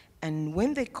colliding. And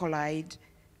when they collide,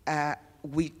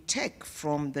 we take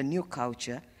from the new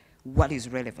culture what is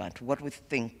relevant, what we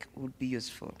think would be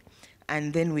useful.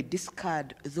 And then we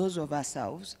discard those of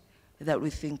ourselves that we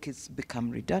think has become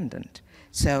redundant.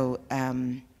 So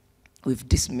we've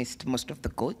dismissed most of the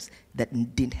goats that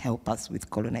didn't help us with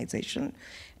colonization.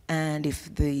 And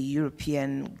if the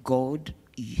European God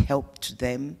helped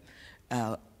them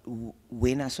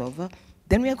win us over,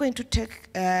 then we are going to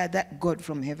take that God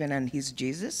from heaven and his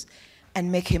Jesus and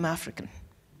make him African.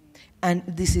 And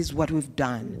this is what we've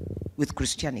done with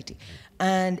Christianity.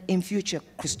 And in future,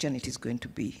 Christianity is going to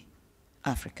be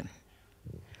African.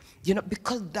 You know,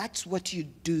 because that's what you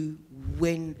do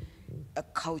when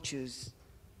cultures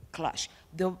clash.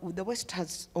 The West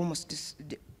has almost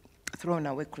thrown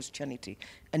away Christianity.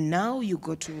 And now you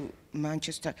go to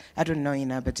Manchester, I don't know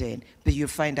in Aberdeen, but you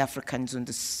find Africans on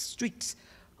the streets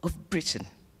of Britain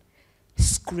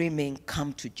screaming,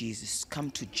 "Come to Jesus, come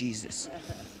to Jesus."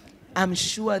 I'm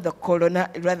sure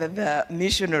the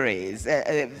missionaries,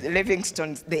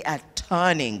 Livingstones, they are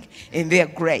turning in their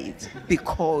graves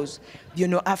because, you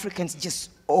know, Africans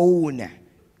just own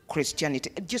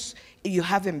Christianity. Just, you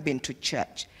haven't been to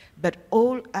church, but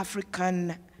all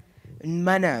African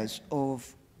manners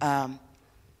of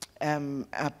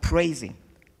praising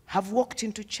have walked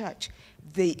into church.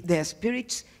 Their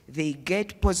spirits, they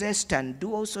get possessed and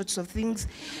do all sorts of things.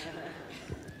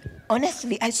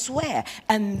 Honestly, I swear.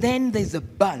 And then there's a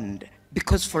band,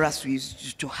 because for us we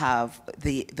used to have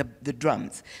the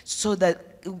drums, so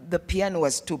that the piano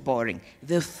was too boring.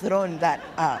 They've thrown that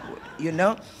out, you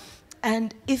know?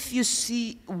 And if you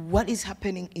see what is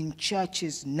happening in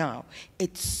churches now,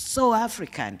 it's so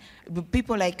African.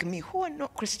 People like me, who are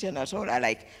not Christian at all, are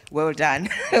like, well done,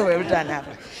 well done,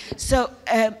 Africa. So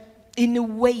in a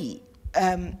way,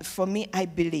 for me, I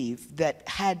believe that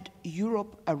had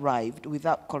Europe arrived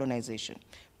without colonization,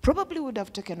 probably would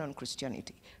have taken on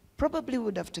Christianity, probably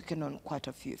would have taken on quite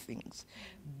a few things,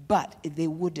 but they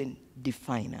wouldn't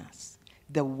define us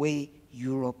the way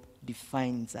Europe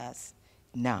defines us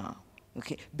now,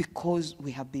 okay? Because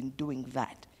we have been doing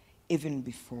that even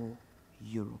before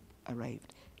Europe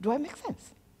arrived. Do I make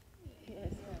sense?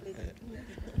 Yes.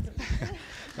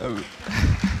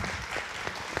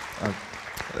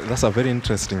 That's a very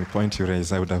interesting point you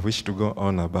raise. I would have wished to go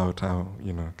on about how,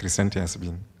 you know, Christianity has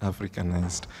been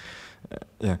Africanized.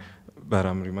 Yeah, but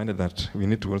I'm reminded that we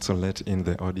need to also let in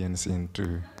the audience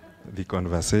into the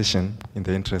conversation in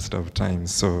the interest of time.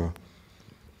 So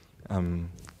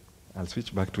I'll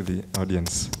switch back to the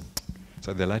audience.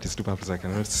 So the light is too powerful, so I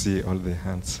cannot see all the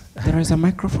hands. There is a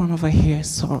microphone over here,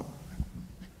 so.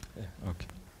 Yeah, okay.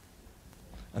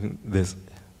 And there's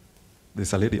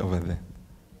a lady over there.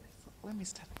 Let me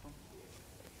start.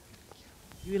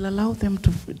 You will allow them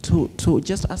to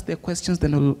just ask their questions,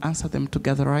 then we'll answer them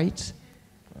together, right?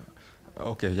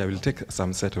 Okay, yeah, we'll take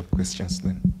some set of questions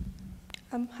then.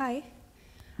 Hi.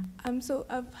 So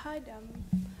I've heard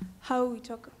how we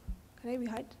talk. Can I be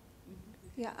heard?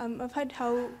 Yeah. I've heard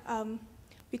how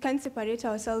we can't separate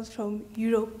ourselves from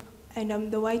Europe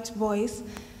and the white voice,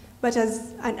 but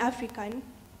as an African,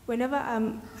 whenever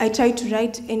I try to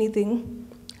write anything,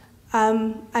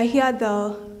 I hear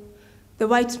the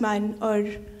white man or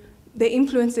the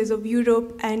influences of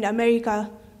Europe and America,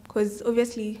 because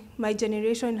obviously my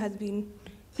generation has been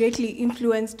greatly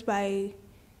influenced by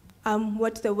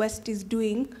what the West is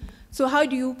doing. So how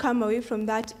do you come away from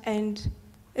that and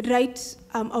write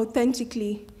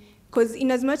authentically? Because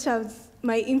in as much as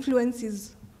my influence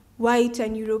is white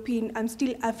and European, I'm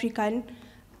still African,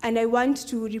 and I want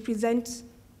to represent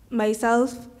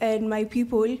myself and my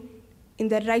people in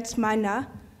the right manner,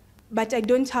 but I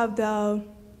don't have the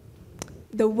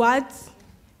words,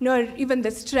 nor even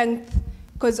the strength,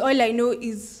 because all I know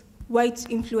is white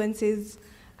influences.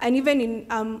 And even in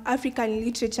African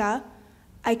literature,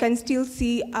 I can still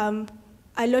see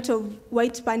a lot of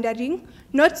white pandering.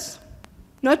 Not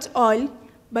all,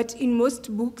 but in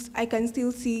most books, I can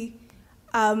still see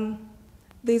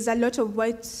there's a lot of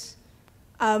white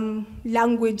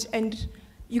language, and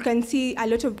you can see a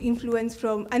lot of influence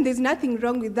from, and there's nothing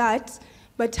wrong with that,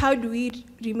 but how do we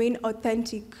remain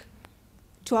authentic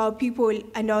to our people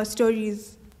and our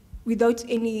stories without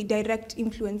any direct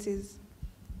influences?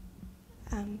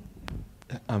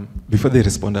 Before they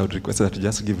respond, I would request that you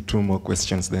just give 2 more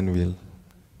questions, then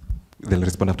they'll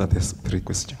respond after these 3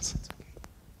 questions.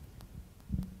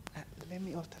 Let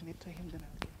me alternate to him, then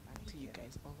I'll get back to you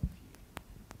guys, all of you.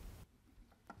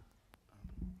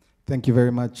 Thank you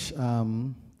very much.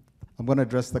 I'm going to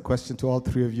address the question to all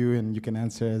 3 of you, and you can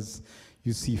answer as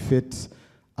you see fit.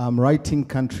 Writing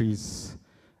countries,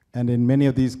 and in many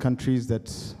of these countries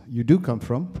that you do come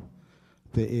from,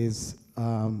 there is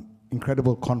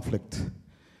incredible conflict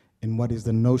in what is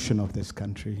the notion of this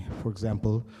country. For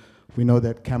example, we know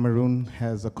that Cameroon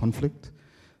has a conflict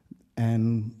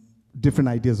and different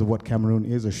ideas of what Cameroon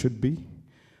is or should be.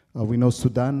 We know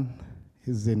Sudan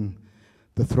is in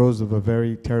the throes of a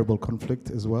very terrible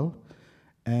conflict as well.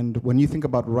 And when you think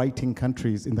about writing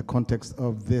countries in the context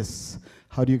of this,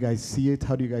 how do you guys see it?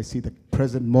 How do you guys see the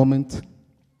present moment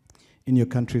in your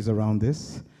countries around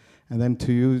this? And then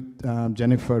to you,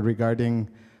 Jennifer, regarding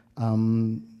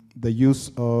the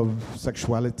use of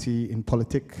sexuality in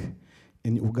politics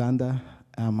in Uganda,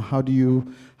 how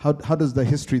does the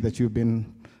history that you've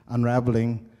been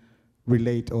unraveling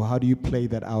relate, or how do you play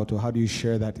that out, or how do you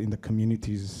share that in the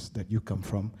communities that you come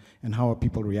from, and how are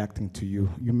people reacting to you?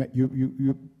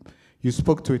 You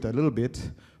spoke to it a little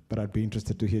bit, but I'd be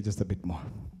interested to hear just a bit more.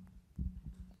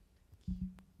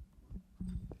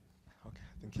 Okay,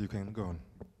 I think you can go on.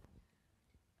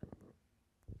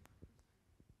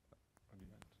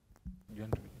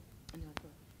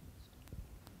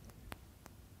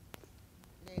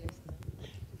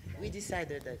 We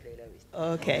decided that Leila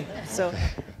will. Okay, so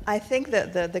I think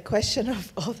that the question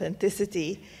of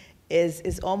authenticity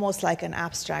is almost like an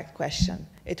abstract question.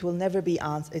 It will never be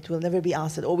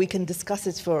answered, or we can discuss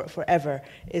it forever.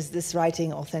 Is this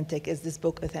writing authentic? Is this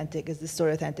book authentic? Is this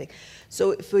story authentic?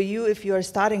 So for you, if you are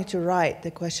starting to write the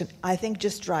question, I think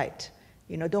just write.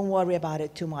 You know, don't worry about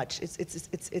it too much. It's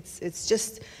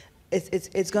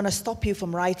going to stop you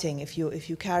from writing if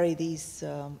you carry these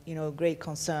great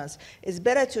concerns. It's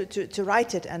better to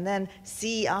write it and then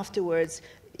see afterwards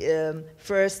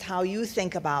first how you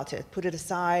think about it. Put it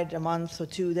aside a month or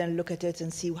two, then look at it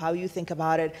and see how you think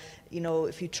about it. You know,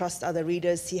 if you trust other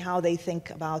readers, see how they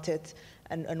think about it,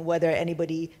 and whether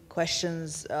anybody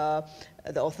questions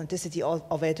the authenticity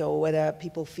of it, or whether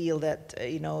people feel that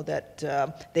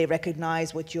they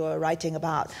recognize what you're writing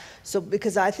about. So,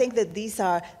 because I think that these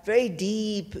are very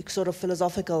deep, sort of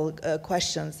philosophical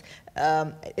questions.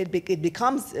 It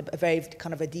becomes a very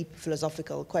kind of a deep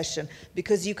philosophical question,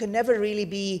 because you can never really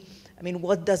be. I mean,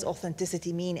 what does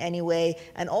authenticity mean anyway?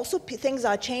 And also, things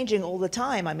are changing all the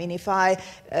time. I mean, if I've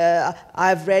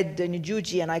read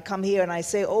Njuji and I come here and I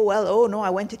say, oh no, I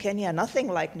went to Kenya, nothing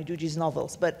like Njuji's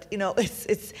novels. But you know,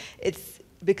 it's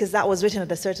because that was written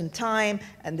at a certain time,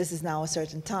 and this is now a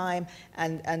certain time,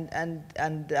 and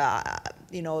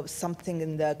you know, something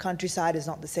in the countryside is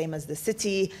not the same as the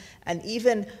city, and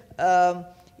even.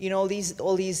 You know,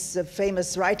 all these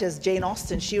famous writers, Jane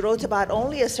Austen, she wrote about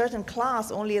only a certain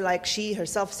class, only, like she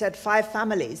herself said, 5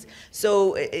 families.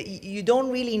 So you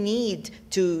don't really need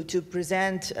to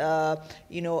present,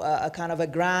 you know, a kind of a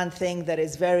grand thing that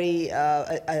is very,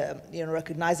 you know,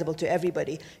 recognizable to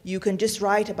everybody. You can just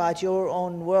write about your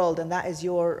own world, and that is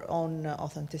your own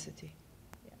authenticity.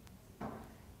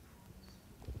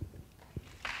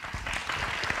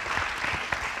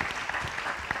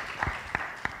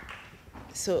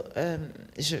 So,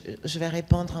 je vais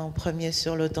répondre en premier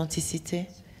sur l'authenticité.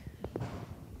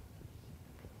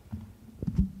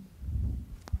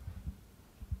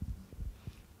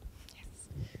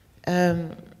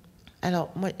 Alors,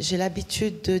 moi, j'ai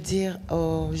l'habitude de dire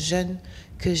aux jeunes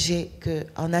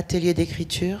en atelier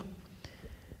d'écriture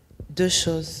 2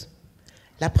 choses.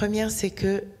 La première, c'est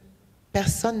que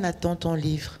personne n'attend ton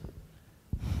livre.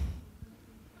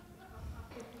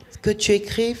 Que tu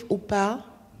écrives ou pas,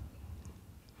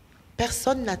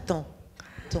 personne n'attend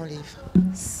ton livre.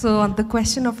 So on the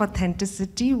question of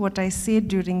authenticity, what I say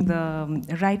during the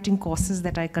writing courses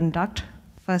that I conduct,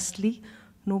 firstly,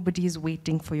 nobody is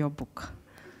waiting for your book.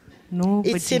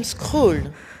 Nobody. It seems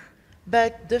cruel,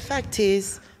 but the fact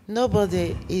is,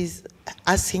 nobody is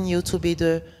asking you to be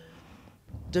the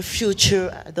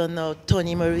future, I don't know,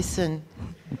 Toni Morrison.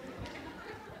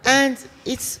 And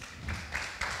it's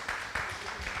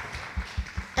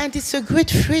a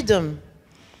great freedom.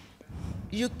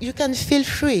 You can feel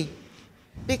free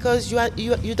because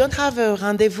you don't have a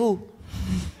rendezvous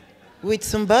with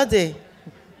somebody.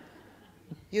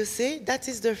 You see, that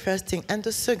is the first thing. And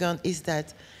the second is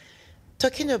that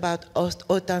talking about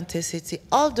authenticity,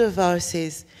 all the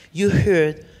voices you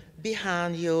heard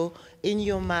behind you, in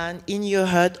your mind, in your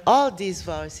heart, all these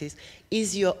voices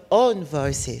is your own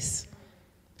voices.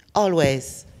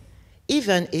 Always.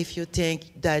 Even if you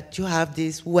think that you have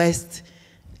this West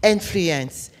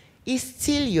influence, it's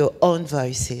still your own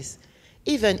voices.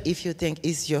 Even if you think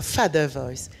it's your father's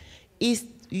voice, it's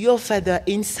your father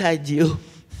inside you.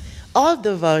 All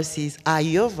the voices are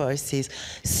your voices.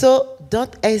 So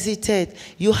don't hesitate.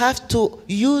 You have to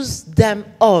use them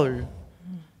all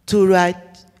to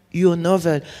write your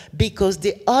novel because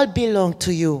they all belong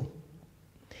to you.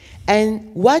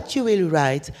 And what you will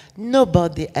write,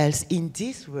 nobody else in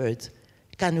this world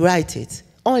can write it.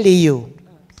 Only you.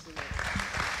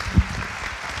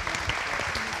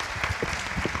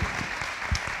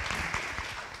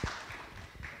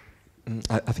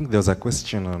 I think there was a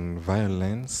question on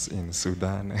violence in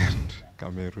Sudan and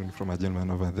Cameroon from a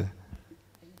gentleman over there.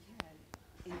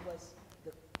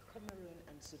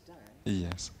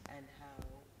 Yes. And how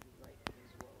you write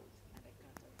those words, and I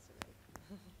can't answer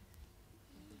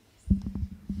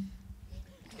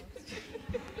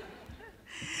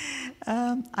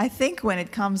it. I think when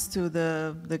it comes to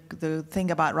the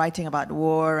thing about writing about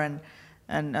war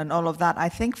and all of that, I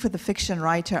think for the fiction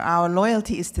writer, our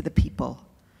loyalty is to the people.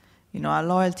 You know, our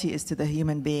loyalty is to the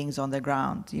human beings on the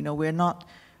ground. You know,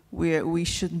 we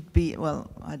shouldn't be, well,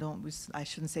 I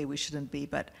shouldn't say we shouldn't be,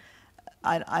 but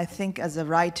I think as a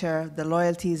writer, the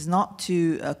loyalty is not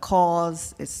to a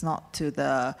cause, it's not to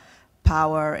the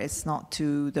power, it's not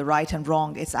to the right and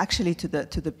wrong, it's actually to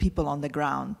the people on the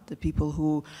ground, the people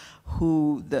who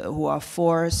are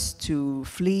forced to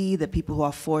flee, the people who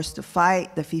are forced to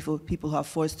fight, the people who are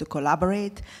forced to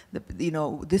collaborate. You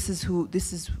know, this is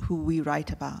who we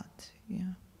write about.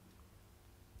 Yeah.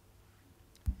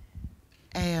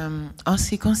 Et, en ce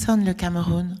qui concerne le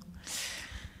Cameroun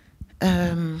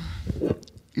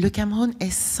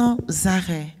est sans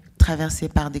arrêt traversé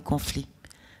par des conflits.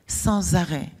 Sans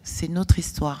arrêt, c'est notre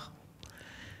histoire.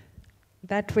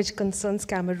 That which concerns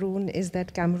Cameroon is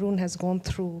that Cameroon has gone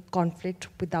through conflict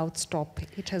without stop.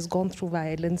 It has gone through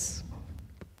violence,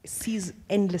 sees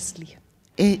endlessly.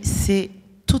 Et c'est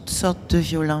toutes sortes de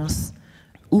violences,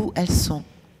 où elles sont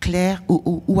claires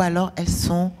ou alors elles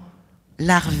sont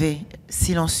larvées,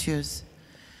 silencieuses.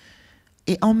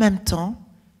 Et en même temps,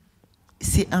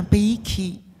 c'est un pays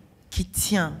qui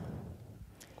tient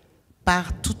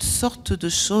par toutes sortes de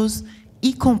choses,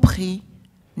 y compris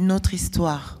notre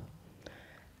histoire.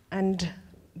 And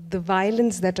the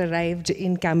violence that arrived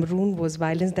in Cameroon was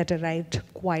violence that arrived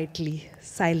quietly,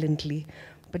 silently.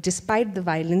 But despite the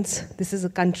violence, this is a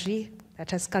country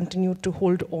that has continued to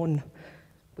hold on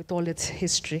with all its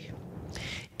history.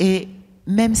 Et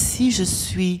même si je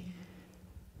suis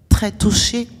très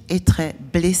touchée et très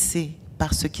blessée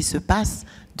par ce qui se passe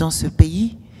dans ce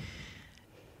pays,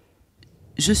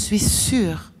 je suis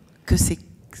sûre que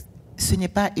ce n'est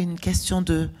pas une question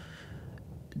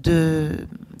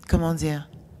comment dire,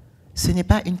 ce n'est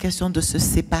pas une question de se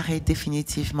séparer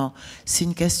définitivement, c'est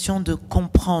une question de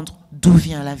comprendre d'où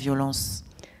vient la violence.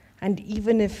 And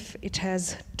even if it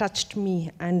has touched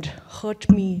me and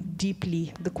hurt me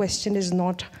deeply, the question is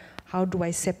not how do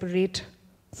I separate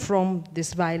from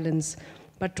this violence,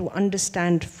 but to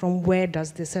understand from where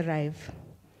does this arrive.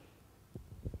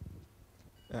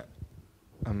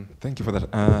 Thank you for that.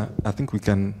 I think we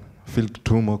can field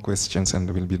 2 more questions and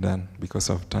we'll be done because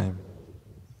of time.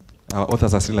 Our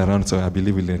authors are still around, so I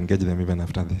believe we'll engage them even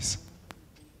after this.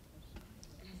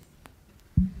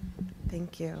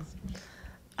 Thank you.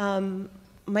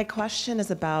 My question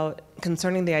is about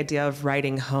concerning the idea of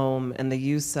writing home and the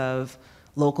use of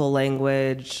local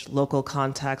language, local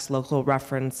context, local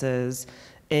references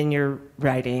in your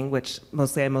writing, which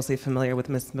I'm mostly familiar with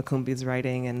Ms. Makumbi's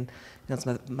writing, and it's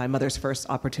my mother's first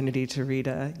opportunity to read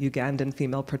a Ugandan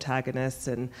female protagonist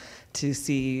and to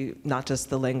see not just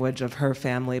the language of her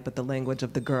family, but the language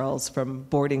of the girls from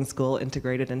boarding school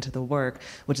integrated into the work,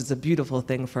 which is a beautiful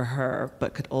thing for her,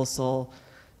 but could also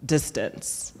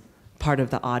distance part of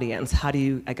the audience. How do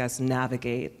you, I guess,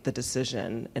 navigate the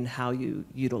decision and how you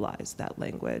utilize that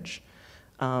language?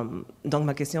 Donc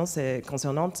ma question c'est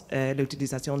concernant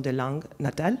l'utilisation des langues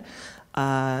natales.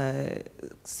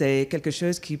 C'est quelque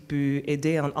chose qui peut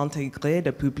aider à intégrer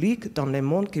le public dans le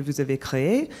monde que vous avez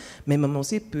créé, mais même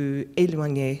aussi peut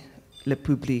éloigner le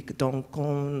public. Donc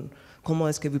comment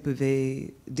est-ce que vous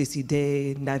pouvez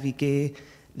décider, naviguer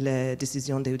la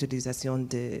décision d'utilisation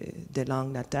des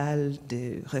langues natales,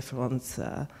 des références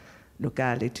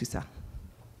locales et tout ça?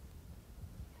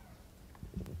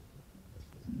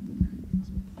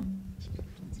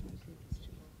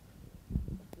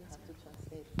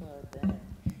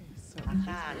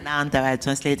 Now I'm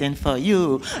translating for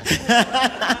you.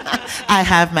 I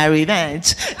have my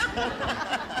revenge.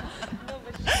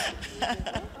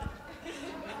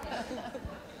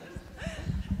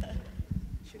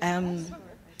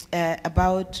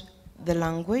 About the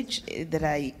language that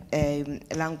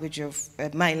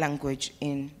my language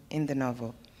in the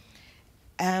novel.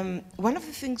 One of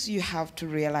the things you have to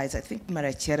realize, I think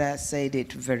Marachera said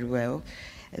it very well,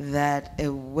 that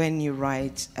when you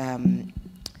write,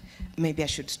 maybe I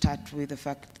should start with the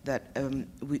fact that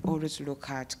we always look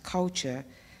at culture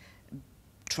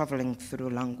traveling through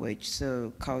language.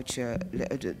 So culture,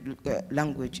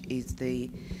 language is the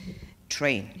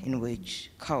train in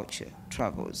which culture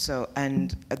travels. So,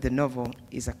 and the novel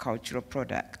is a cultural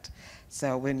product.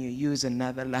 So when you use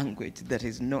another language that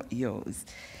is not yours,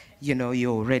 you know,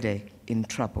 you're already in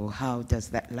trouble. How does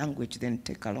that language then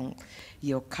take along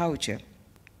your culture?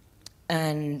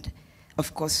 And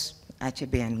of course,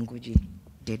 Achebe and Nguji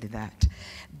did that.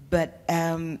 But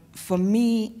for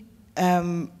me,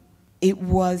 it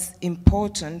was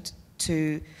important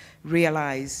to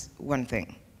realize one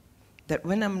thing, that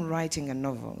when I'm writing a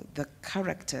novel, the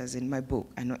characters in my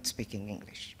book are not speaking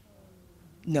English.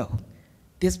 No,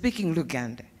 they're speaking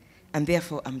Luganda, and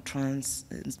therefore I'm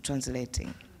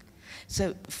translating.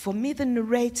 So for me, the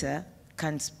narrator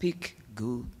can speak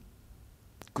good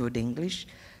English,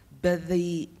 but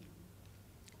the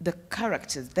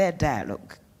characters, their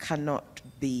dialogue cannot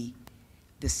be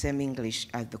the same English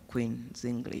as the Queen's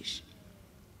English.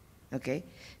 Okay?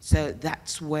 So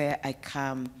that's where I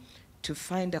come to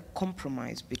find a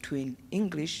compromise between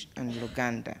English and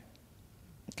Luganda.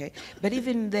 Okay? But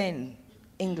even then,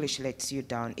 English lets you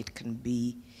down. It can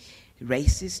be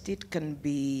racist, it can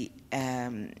be,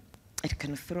 it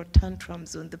can throw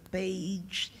tantrums on the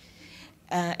page.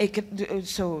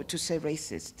 So to say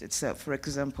racist, so for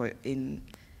example, in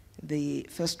The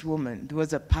First Woman, there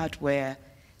was a part where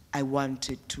I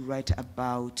wanted to write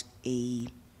about a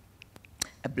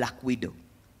black widow.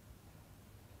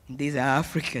 These are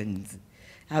Africans.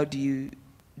 How do you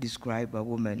describe a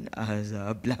woman as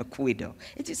a black widow?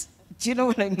 It just, do you know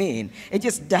what I mean? It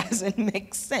just doesn't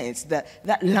make sense.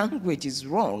 That language is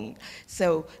wrong.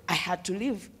 So I had to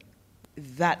leave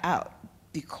that out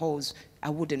because I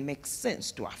wouldn't make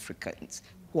sense to Africans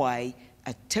why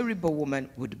a terrible woman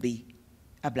would be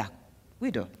a black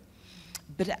widow.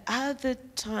 But at other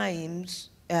times,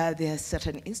 there are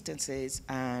certain instances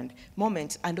and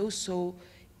moments and also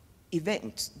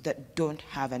events that don't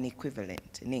have an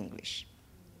equivalent in English,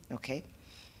 okay?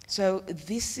 So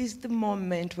this is the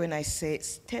moment when I say,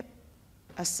 step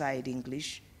aside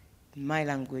English, my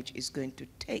language is going to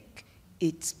take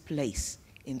its place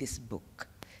in this book.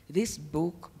 This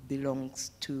book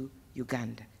belongs to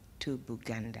Uganda, to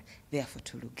Buganda, therefore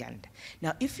to Luganda.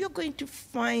 Now, if you're going to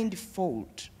find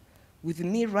fault with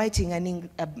me writing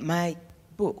my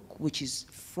book, which is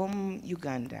from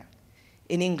Uganda,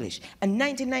 in English, and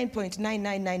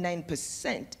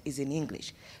 99.9999% is in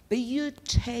English, but you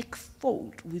take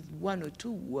fault with one or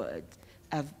two words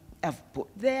I've put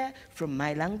there from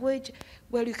my language,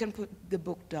 well, you can put the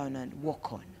book down and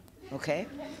walk on, okay?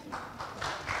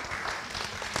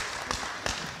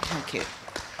 Thank you.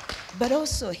 But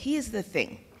also, here's the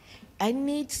thing. I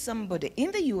need somebody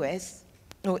in the US,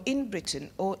 or in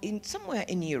Britain, or in somewhere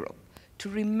in Europe, to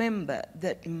remember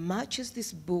that much as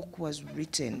this book was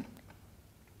written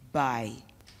by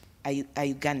a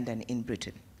Ugandan in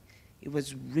Britain, it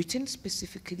was written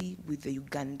specifically with the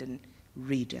Ugandan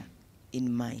reader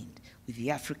in mind, with the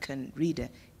African reader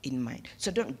in mind. So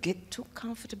don't get too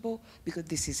comfortable, because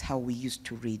this is how we used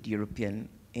to read European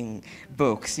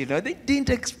books, you know. They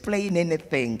didn't explain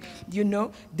anything, you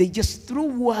know. They just threw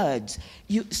words.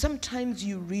 Sometimes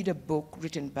you read a book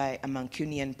written by a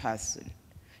Mancunian person,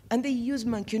 and they use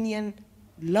Mancunian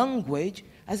language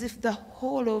as if the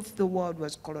whole of the world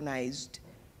was colonized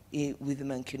with the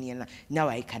Mancunian. Now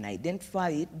I can identify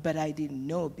it, but I didn't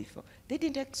know before. They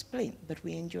didn't explain, but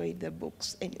we enjoyed the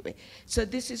books anyway. So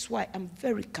this is why I'm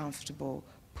very comfortable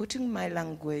putting my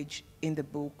language in the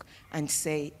book and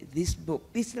say, this book,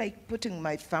 it's like putting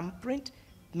my thumbprint,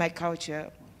 my culture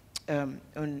on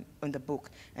the book,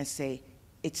 and say,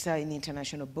 it's an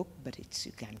international book, but it's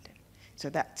Ugandan. So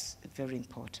that's very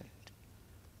important.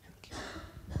 Thank you.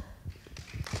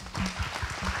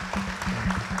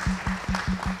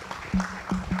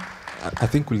 I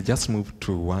think we'll just move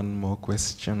to one more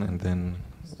question and then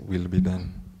we'll be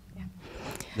done. Yeah.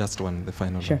 Just one, the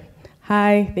final Sure. one.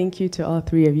 Hi, thank you to all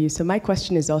three of you. So my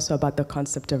question is also about the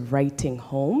concept of writing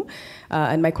home.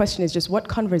 And my question is just, what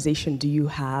conversation do you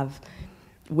have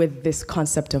with this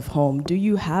concept of home? Do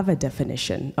you have a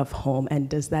definition of home? And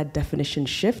does that definition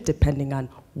shift depending on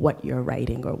what you're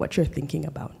writing or what you're thinking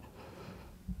about?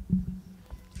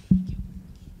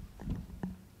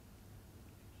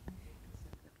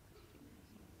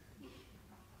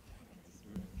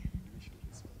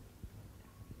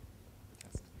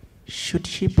 Should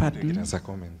she pardon? As a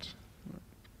comment.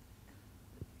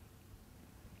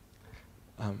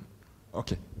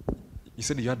 Okay. You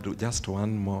said you had just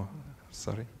one more.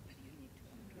 Sorry.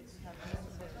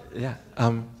 Yeah.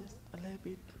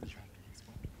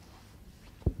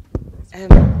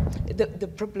 The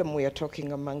problem we are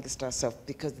talking amongst ourselves,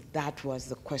 because that was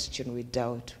the question we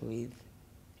dealt with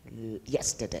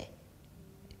yesterday.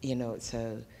 You know,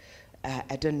 so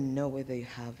I don't know whether you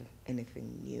have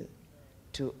anything new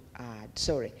to add.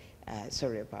 Sorry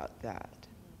about that.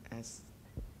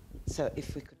 So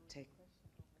if we could take,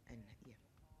 and yeah,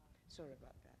 sorry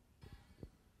about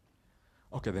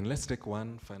that. Okay, then let's take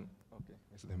one final. Okay,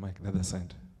 it's the mic, the other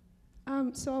side.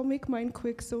 So I'll make mine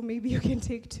quick, so maybe you can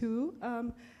take two.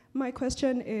 My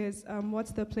question is,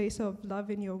 what's the place of love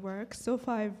in your work? So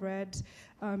far I've read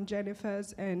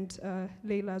Jennifer's and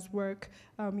Leila's work,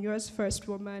 yours First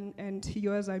Woman, and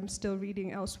yours I'm still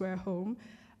reading Elsewhere Home.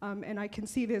 And I can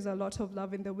see there's a lot of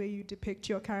love in the way you depict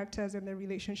your characters and the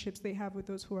relationships they have with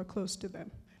those who are close to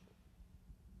them.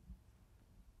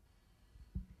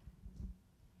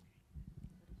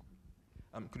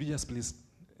 Could you just please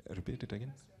repeat it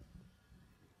again?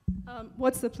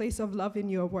 What's the place of love in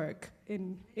your work,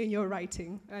 in your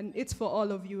writing? And it's for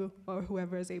all of you or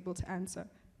whoever is able to answer.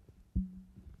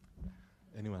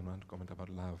 Anyone want to comment about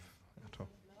love at all?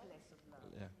 Place of love.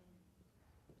 Yeah.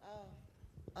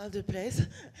 All the place.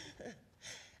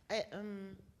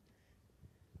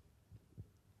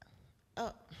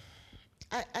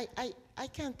 I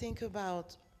can't think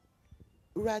about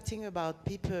writing about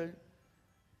people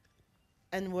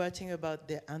and writing about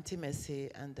their intimacy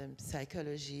and the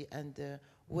psychology and the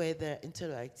way they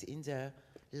interact in their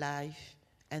life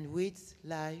and with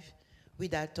life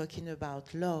without talking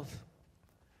about love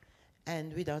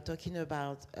and without talking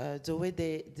about the way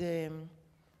they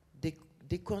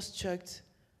construct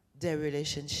their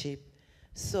relationship.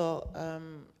 So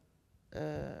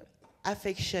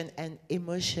affection and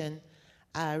emotion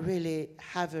really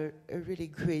have a really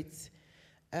great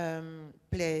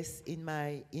place in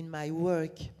my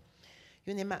work.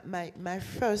 You know, my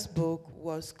first book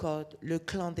was called Le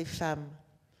Clan des Femmes.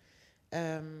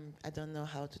 I don't know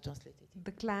how to translate it.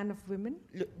 The Clan of Women?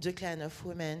 The Clan of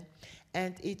Women.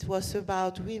 And it was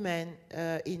about women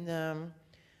in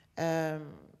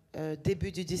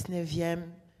début du 19e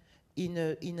in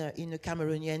a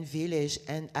Cameroonian village,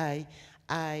 and I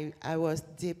was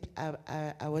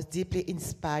deeply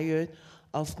inspired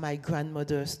of my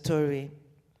grandmother's story.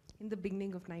 In the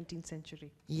beginning of 19th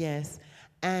century. Yes,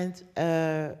 and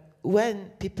when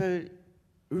people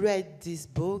read this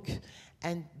book,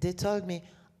 and they told me,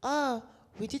 "Oh,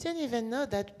 we didn't even know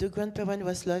that the grandparents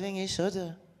was loving each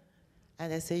other."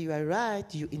 And I say, "You are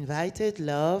right. You invited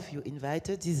love. You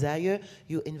invited desire.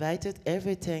 You invited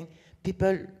everything.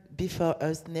 People before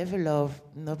us never loved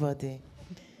nobody."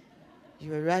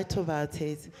 You are right about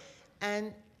it,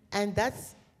 and that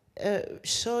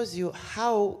shows you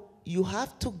how you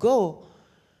have to go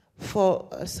for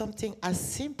something as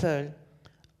simple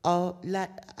or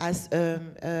like as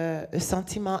a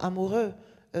sentiment amoureux,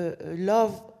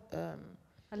 love.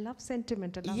 A love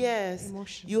sentiment, a love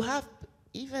emotion. You have,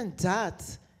 even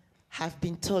that have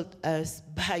been told us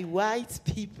by white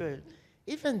people.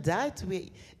 Even that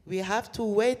we have to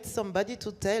wait somebody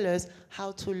to tell us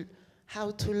how to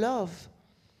love.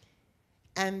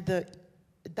 And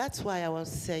that's why I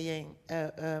was saying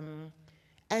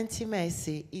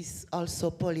intimacy is also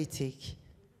politic.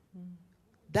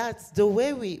 That's the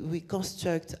way we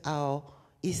construct our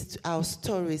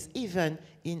stories, even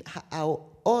in our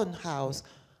own house,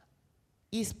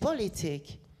 is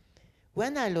politic.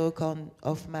 When I look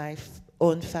of my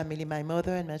own family, my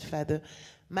mother and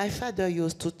my father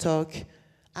used to talk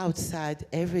outside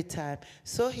every time.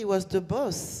 So he was the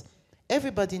boss.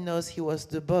 Everybody knows he was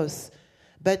the boss.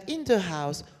 But in the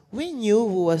house, we knew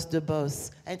who was the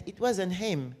boss, and it wasn't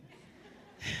him.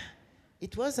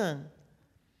 It wasn't.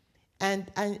 And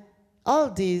all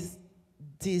these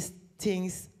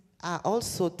things are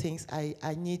also things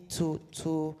I need to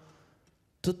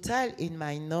tell in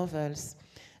my novels.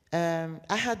 I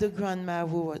had a grandma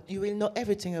who was, you will know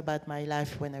everything about my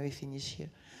life when I will finish here.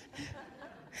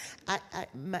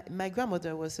 My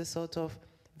grandmother was a sort of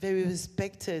very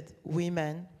respected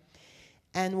woman.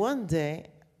 And one day,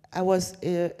 I was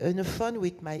on the phone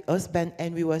with my husband,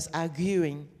 and we was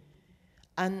arguing.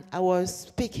 And I was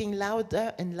speaking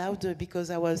louder and louder because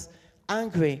I was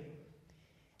angry.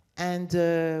 And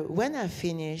when I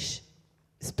finished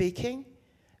speaking,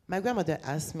 my grandmother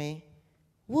asked me,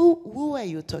 who are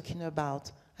you talking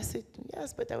about? I said,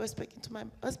 yes, but I was speaking to my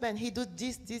husband. He did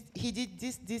this, he did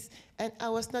this, and I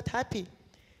was not happy.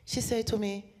 She said to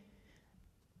me,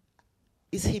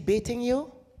 is he beating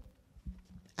you?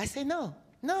 I said, no,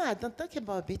 I don't talk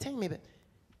about beating me, but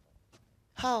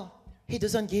how? He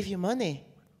doesn't give you money.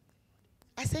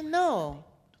 I said, no,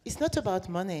 it's not about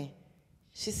money.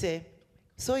 She said,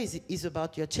 so it's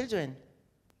about your children?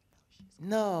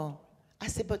 No. I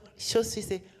said, but she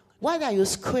said, why are you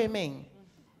screaming?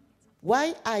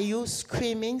 Why are you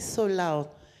screaming so loud?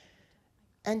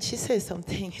 And she said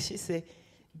something. She said,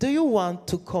 do you want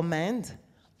to command,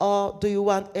 or do you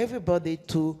want everybody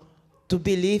to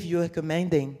believe you are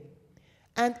commanding?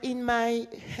 And in my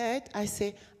head, I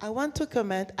say, I want to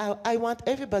command. I want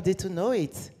everybody to know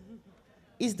it.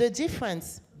 It's the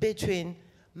difference between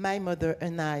my mother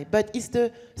and I. But it's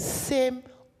the same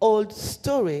old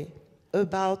story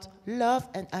about love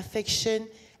and affection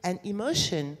and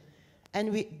emotion.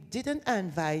 And we didn't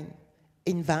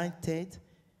invented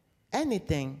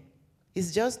anything.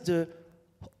 It's just the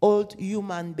old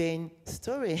human being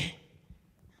story.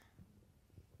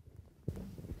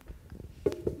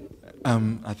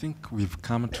 I think we've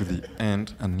come to the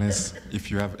end, unless if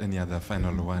you have any other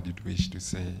final word you'd wish to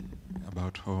say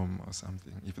about home or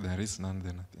something. If there is none,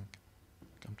 then I think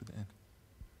come to the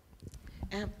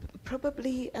end.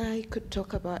 Probably I could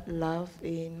talk about love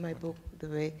in my book, the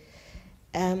way.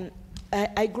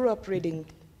 I grew up reading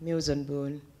Muse and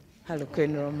Boum,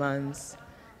 Harlequin romance,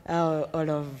 all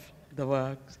of the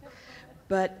works.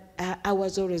 But I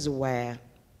was always aware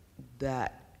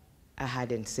that I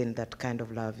hadn't seen that kind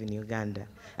of love in Uganda.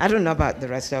 I don't know about the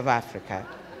rest of Africa,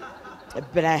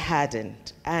 but I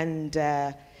hadn't. And,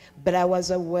 but I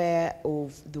was aware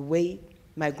of the way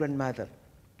my grandmother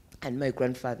and my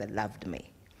grandfather loved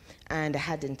me. And I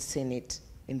hadn't seen it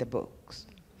in the books.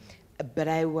 But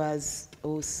I was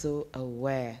also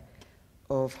aware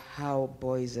of how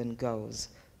boys and girls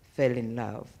fell in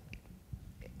love,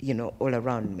 you know, all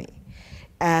around me.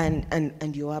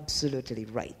 And you're absolutely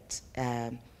right.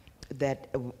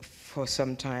 That for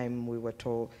some time we were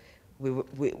told we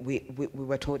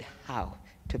were told how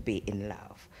to be in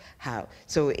love. How?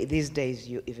 So these days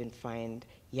you even find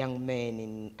young men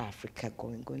in Africa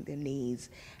going on their knees,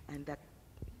 and that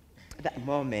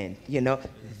moment, you know,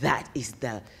 that is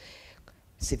the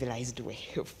civilized way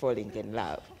of falling in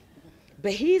love.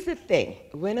 But here's the thing: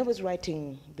 when I was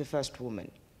writing The First Woman,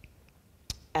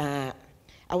 I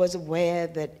was aware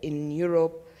that in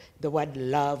Europe, the word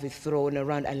love is thrown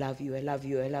around. I love you, I love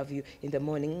you, I love you. In the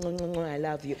morning, I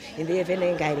love you. In the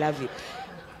evening, I love you.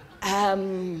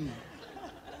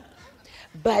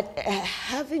 But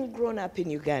having grown up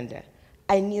in Uganda,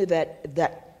 I knew that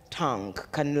that tongue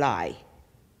can lie.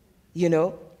 You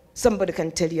know, somebody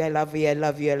can tell you, I love you, I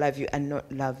love you, I love you, and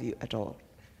not love you at all.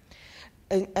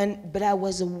 But I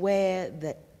was aware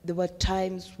that there were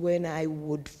times when I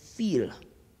would feel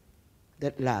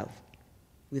that love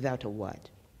without a word.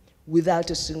 Without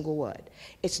a single word.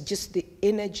 It's just the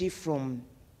energy from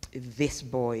this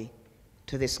boy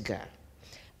to this girl.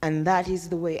 And that is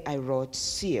the way I wrote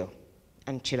Sio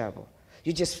and Chilabo.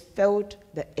 You just felt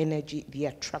the energy, the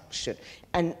attraction,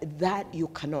 and that you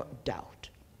cannot doubt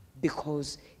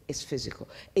because it's physical.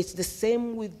 It's the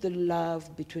same with the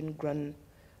love between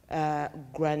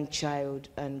grandchild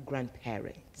and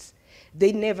grandparents.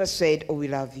 They never said, oh, we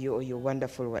love you, or you're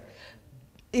wonderful.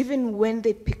 Even when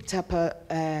they picked up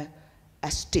a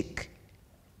stick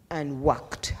and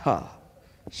whacked her,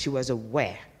 she was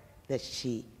aware that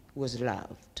she was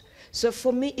loved. So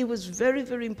for me, it was very,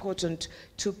 very important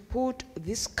to put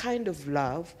this kind of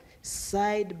love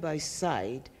side by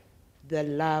side the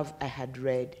love I had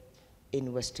read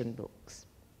in Western books.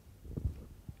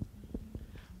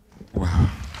 Wow.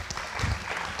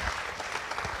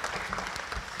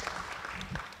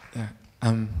 Yeah.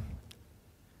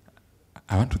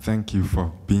 I want to thank you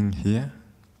for being here,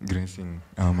 gracing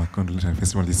our Macondo LitFest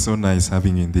Festival. It's so nice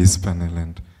having you in this panel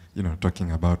and, you know,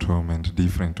 talking about home and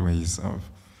different ways of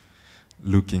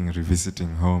looking,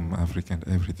 revisiting home, Africa, and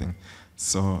everything.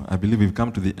 So I believe we've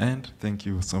come to the end. Thank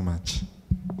you so much.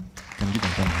 Can give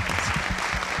them time.